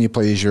 especially when you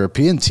play these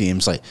European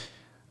teams,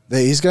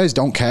 these guys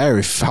don't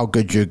care how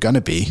good you're going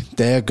to be.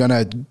 They're going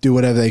to do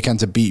whatever they can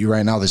to beat you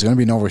right now. There's going to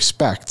be no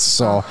respect.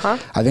 So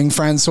I think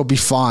France will be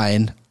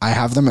fine. I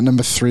have them at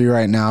number 3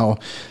 right now.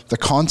 The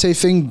Kanté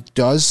thing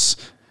does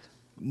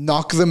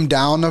knock them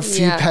down a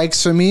few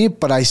pegs for me,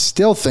 but I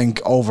still think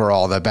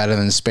overall they're better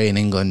than Spain,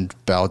 England,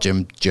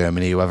 Belgium,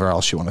 Germany, whoever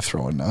else you want to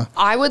throw in there.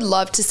 I would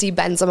love to see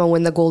Benzema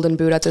win the Golden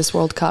Boot at this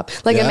World Cup.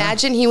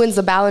 Imagine he wins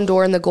the Ballon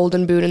d'Or and the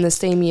Golden Boot in the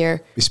same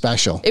year. Be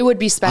special. It would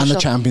be special. And the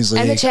Champions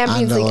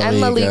League.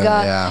 And La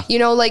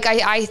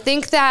Liga. I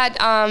think that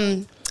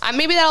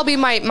maybe that'll be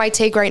my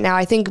take right now.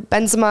 I think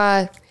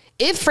Benzema,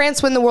 if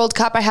France win the World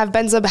Cup, I have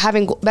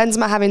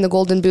Benzema having the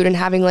Golden Boot and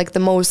having the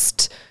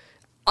most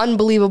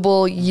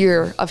unbelievable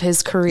year of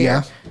his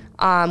career,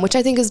 which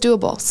I think is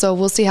doable. So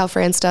we'll see how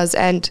France does.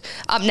 And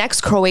up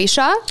next,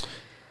 Croatia.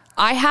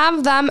 I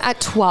have them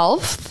at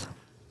 12th.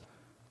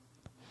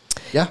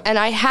 Yeah. And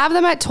I have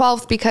them at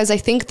 12th because I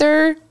think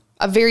they're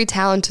a very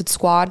talented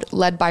squad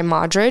led by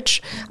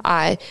Modric.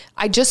 I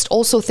just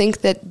also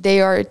think that they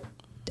are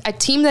a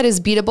team that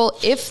is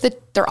beatable if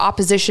their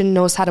opposition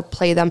knows how to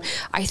play them.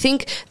 I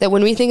think that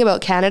when we think about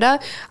Canada,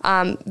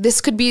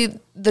 this could be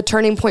the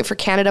turning point for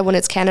Canada when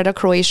it's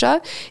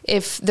Canada-Croatia.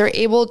 If they're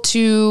able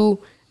to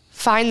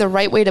find the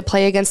right way to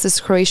play against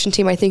this Croatian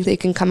team, I think they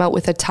can come out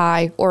with a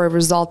tie or a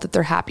result that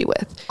they're happy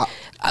with.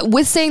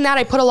 With saying that,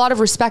 I put a lot of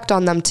respect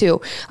on them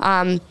too.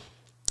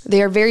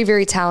 They are very,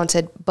 very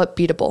talented, but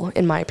beatable,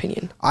 in my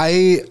opinion.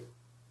 I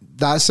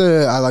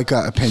like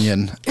that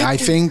opinion. I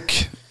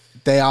think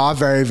they are a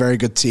very, very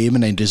good team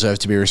and they deserve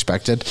to be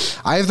respected.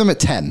 I have them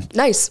at 10.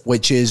 Nice.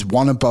 Which is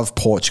 1 above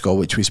Portugal,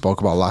 which we spoke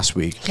about last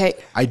week. Okay.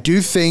 I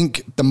do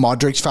think the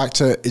Modric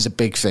factor is a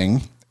big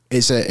thing.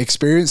 It's an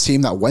experienced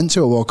team that went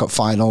to a World Cup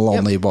final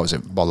only,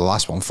 the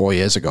last one, 4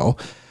 years ago.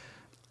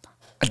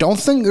 I don't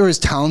think they're as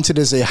talented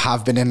as they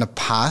have been in the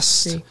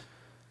past,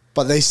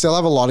 but they still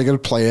have a lot of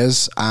good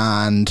players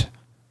and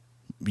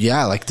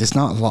there's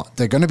not a lot.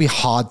 They're going to be a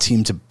hard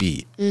team to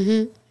beat.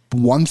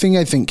 one thing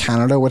I think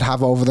Canada would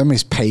have over them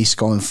is pace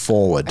going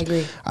forward. I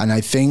agree. And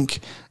I think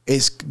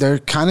they're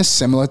kind of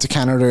similar to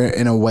Canada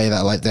in a way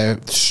that like their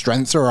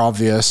strengths are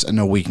obvious and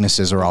their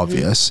weaknesses are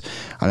obvious.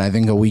 And I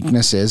think the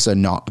weakness is they're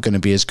not going to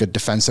be as good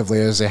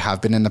defensively as they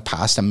have been in the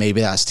past. And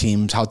maybe that's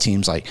how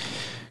teams like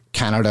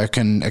Canada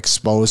can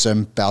expose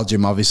them.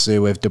 Belgium, obviously,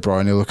 with De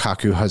Bruyne,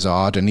 Lukaku,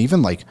 Hazard, and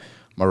even like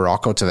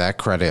Morocco, to their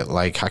credit,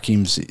 like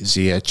Hakim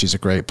Ziyech is a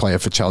great player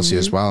for Chelsea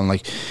as well. And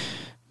like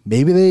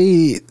maybe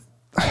they're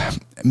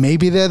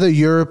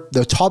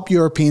the top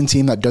European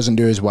team that doesn't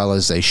do as well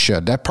as they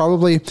should. They're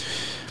probably,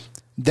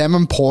 them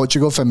and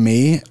Portugal for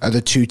me are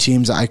the two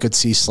teams that I could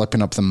see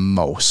slipping up the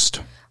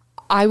most.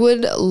 I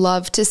would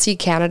love to see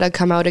Canada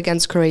come out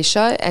against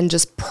Croatia and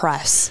just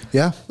press.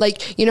 Yeah.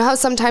 Like, you know how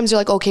sometimes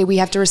you're like, okay, we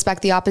have to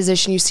respect the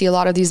opposition. You see a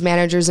lot of these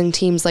managers and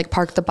teams like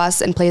park the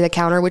bus and play the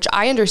counter, which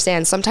I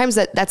understand. Sometimes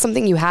that's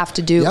something you have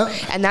to do. Yeah.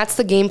 And that's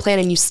the game plan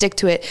and you stick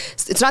to it.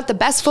 It's not the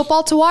best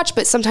football to watch,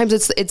 but sometimes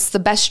it's the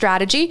best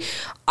strategy.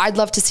 I'd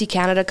love to see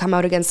Canada come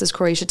out against this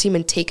Croatia team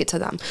and take it to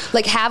them.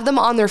 Like have them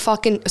on their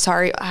on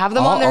their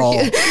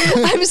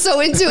I'm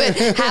so into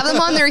it. Have them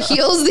on their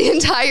heels the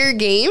entire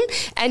game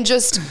and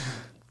just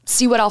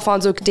see what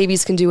Alphonso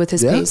Davies can do with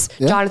his pace.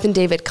 Yeah. Jonathan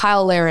David,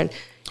 Kyle Larin,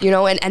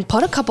 and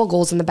put a couple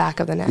goals in the back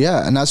of the net.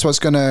 Yeah, and that's what's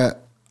gonna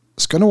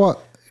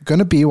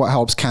be what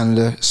helps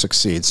Canada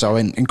succeed. So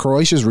in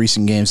Croatia's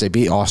recent games, they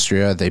beat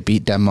Austria, they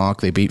beat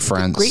Denmark, they beat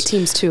France. Great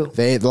teams too.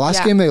 The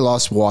last game they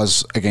lost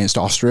was against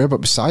Austria,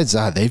 but besides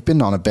that, they've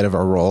been on a bit of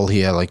a roll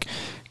here, like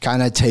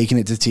kind of taking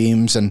it to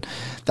teams, and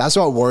that's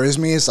what worries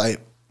me is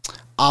like,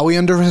 are we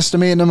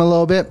underestimating them a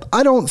little bit?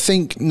 I don't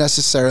think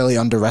necessarily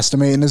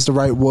underestimating is the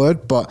right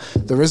word, but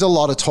there is a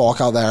lot of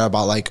talk out there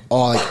about like,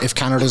 if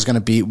Canada's going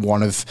to beat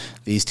one of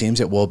these teams,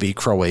 it will be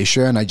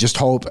Croatia. And I just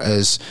hope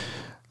I said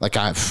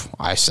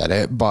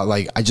it, but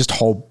like, I just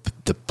hope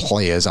the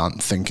players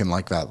aren't thinking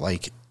like that.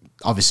 Like,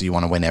 obviously you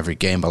want to win every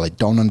game, but like,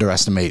 don't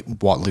underestimate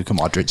what Luka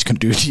Modric can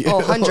do to you.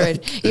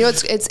 100.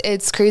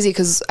 It's crazy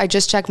because I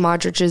just checked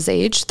Modric's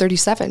age,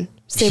 37.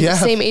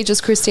 Same age as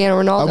Cristiano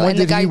Ronaldo. And when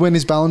did he win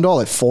his Ballon d'Or?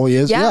 Like 4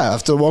 years? Yeah,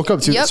 after the World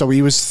Cup. So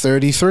he was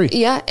 33.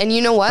 Yeah, and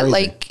you know what? Crazy.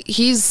 Like,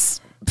 he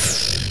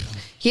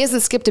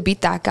hasn't skipped a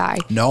beat, that guy.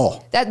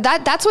 No.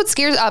 That's what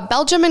scares.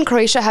 Belgium and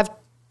Croatia have,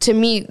 to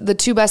me, the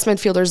two best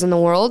midfielders in the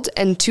world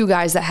and two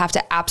guys that have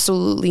to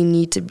absolutely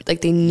need to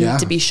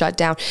be shut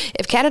down.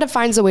 If Canada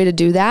finds a way to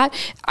do that,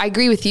 I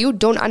agree with you.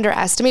 Don't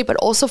underestimate, but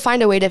also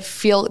find a way to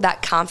feel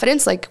that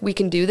confidence, like we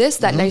can do this,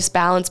 that nice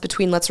balance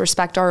between let's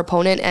respect our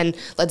opponent and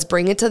let's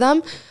bring it to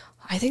them.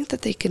 I think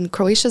that they can.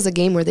 Croatia's a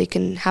game where they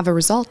can have a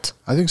result.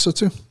 I think so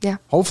too. Yeah.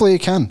 Hopefully it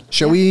can.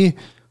 Shall we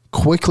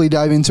quickly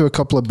dive into a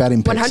couple of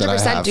betting picks 100%. That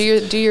I have?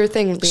 Do your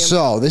thing, Liam.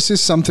 So this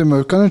is something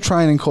we're going to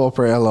try and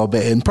incorporate a little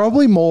bit in,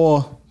 probably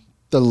more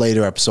the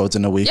later episodes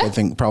in the week. I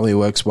think probably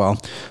works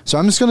well. So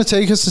I'm just going to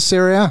take us to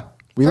Serie A.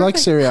 We like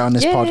Serie A on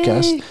this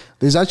podcast.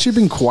 There's actually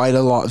been quite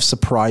a lot of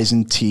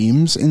surprising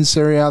teams in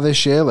Serie A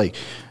this year.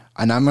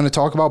 And I'm going to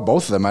talk about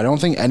both of them. I don't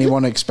think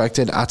anyone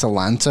expected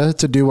Atalanta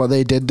to do what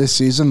they did this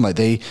season.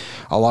 A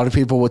lot of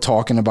people were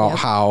talking about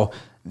how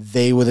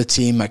they were the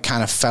team that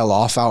kind of fell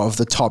off out of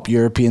the top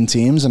European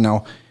teams. And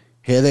now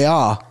here they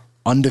are,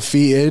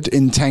 undefeated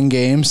in 10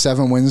 games,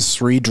 7 wins,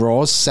 3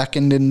 draws,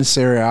 second in the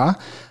Serie A.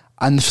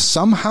 And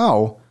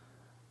somehow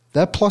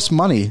they're plus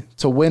money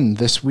to win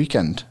this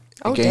weekend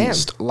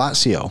against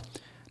Lazio.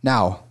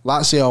 Now,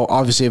 Lazio,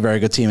 obviously a very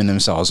good team in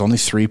themselves, only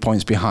 3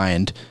 points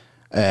behind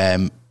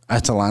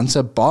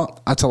Atalanta, but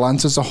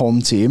Atalanta's a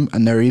home team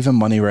and they're even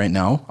money right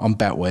now on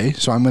Betway.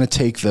 So I'm going to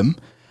take them.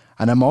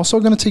 And I'm also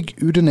going to take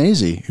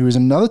Udinese, who is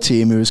another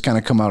team who has kind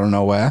of come out of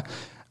nowhere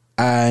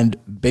and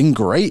been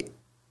great.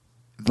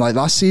 Like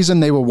last season,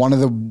 they were one of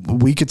the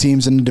weaker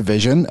teams in the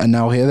division, and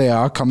now here they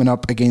are coming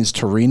up against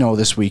Torino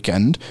this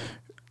weekend.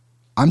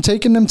 I'm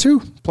taking them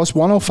too, plus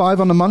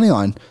 105 on the money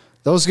line.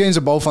 Those games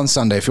are both on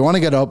Sunday. If you want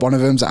to get up, one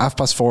of them's at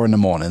 4:30 in the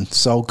morning.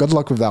 So good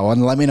luck with that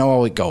one. Let me know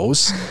how it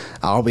goes.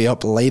 I'll be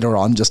up later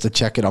on just to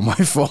check it on my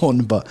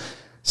phone. But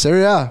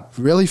Serie A,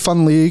 really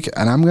fun league,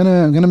 and I'm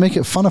gonna make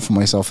it funner for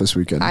myself this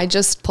weekend. I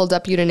just pulled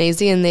up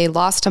Udinese, and they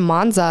lost to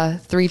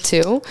Monza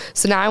 3-2.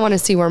 So now I want to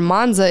see where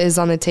Monza is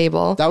on the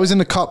table. That was in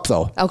the cup,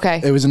 though. Okay,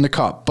 it was in the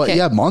cup. But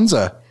yeah,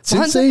 Monza.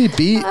 Since they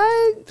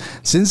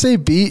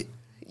beat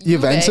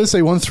Juventus,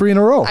 they won 3 in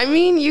a row. I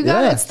mean,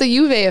 it's the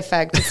Juve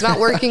effect. It's not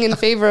working in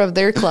favor of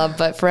their club,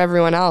 but for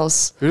everyone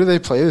else. Who do they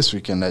play this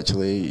weekend?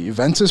 Actually,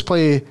 Juventus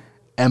play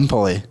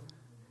Empoli.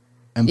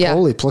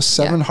 Empoli plus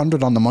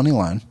 700 on the money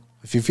line.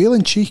 If you're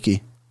feeling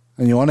cheeky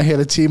and you want to hit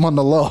a team on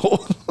the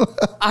low.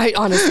 I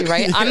honestly,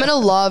 right? I'm going to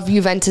love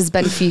Juventus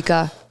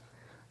Benfica.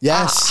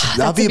 Yes,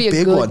 that'll be a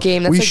big one.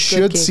 Game. We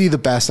should see the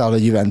best out of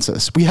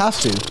Juventus. We have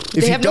to.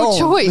 They have no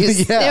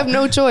choice. They have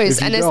no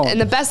choice. And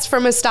the best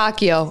from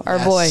Eustachio, our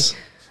boy.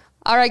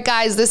 All right,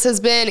 guys, this has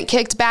been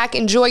Kicked Back.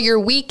 Enjoy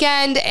your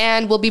weekend,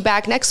 and we'll be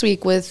back next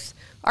week with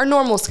our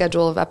normal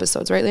schedule of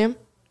episodes, right, Liam?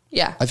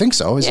 Yeah. I think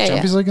so. Is it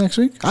Champions League next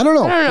week? I don't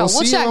know.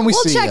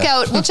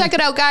 We'll check it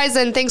out, guys,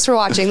 and thanks for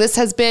watching. This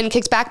has been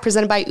Kicked Back,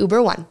 presented by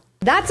Uber One.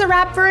 That's a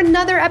wrap for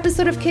another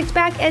episode of Kicked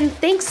Back, and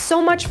thanks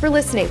so much for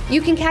listening.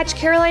 You can catch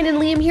Caroline and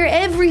Liam here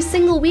every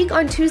single week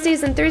on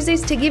Tuesdays and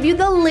Thursdays to give you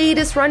the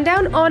latest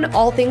rundown on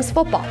all things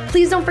football.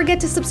 Please don't forget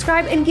to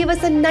subscribe and give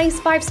us a nice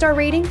 5-star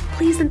rating.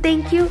 Please and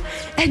thank you.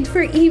 And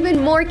for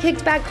even more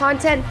Kicked Back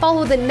content,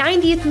 follow the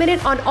 90th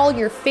Minute on all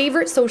your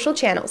favorite social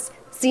channels.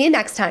 See you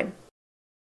next time.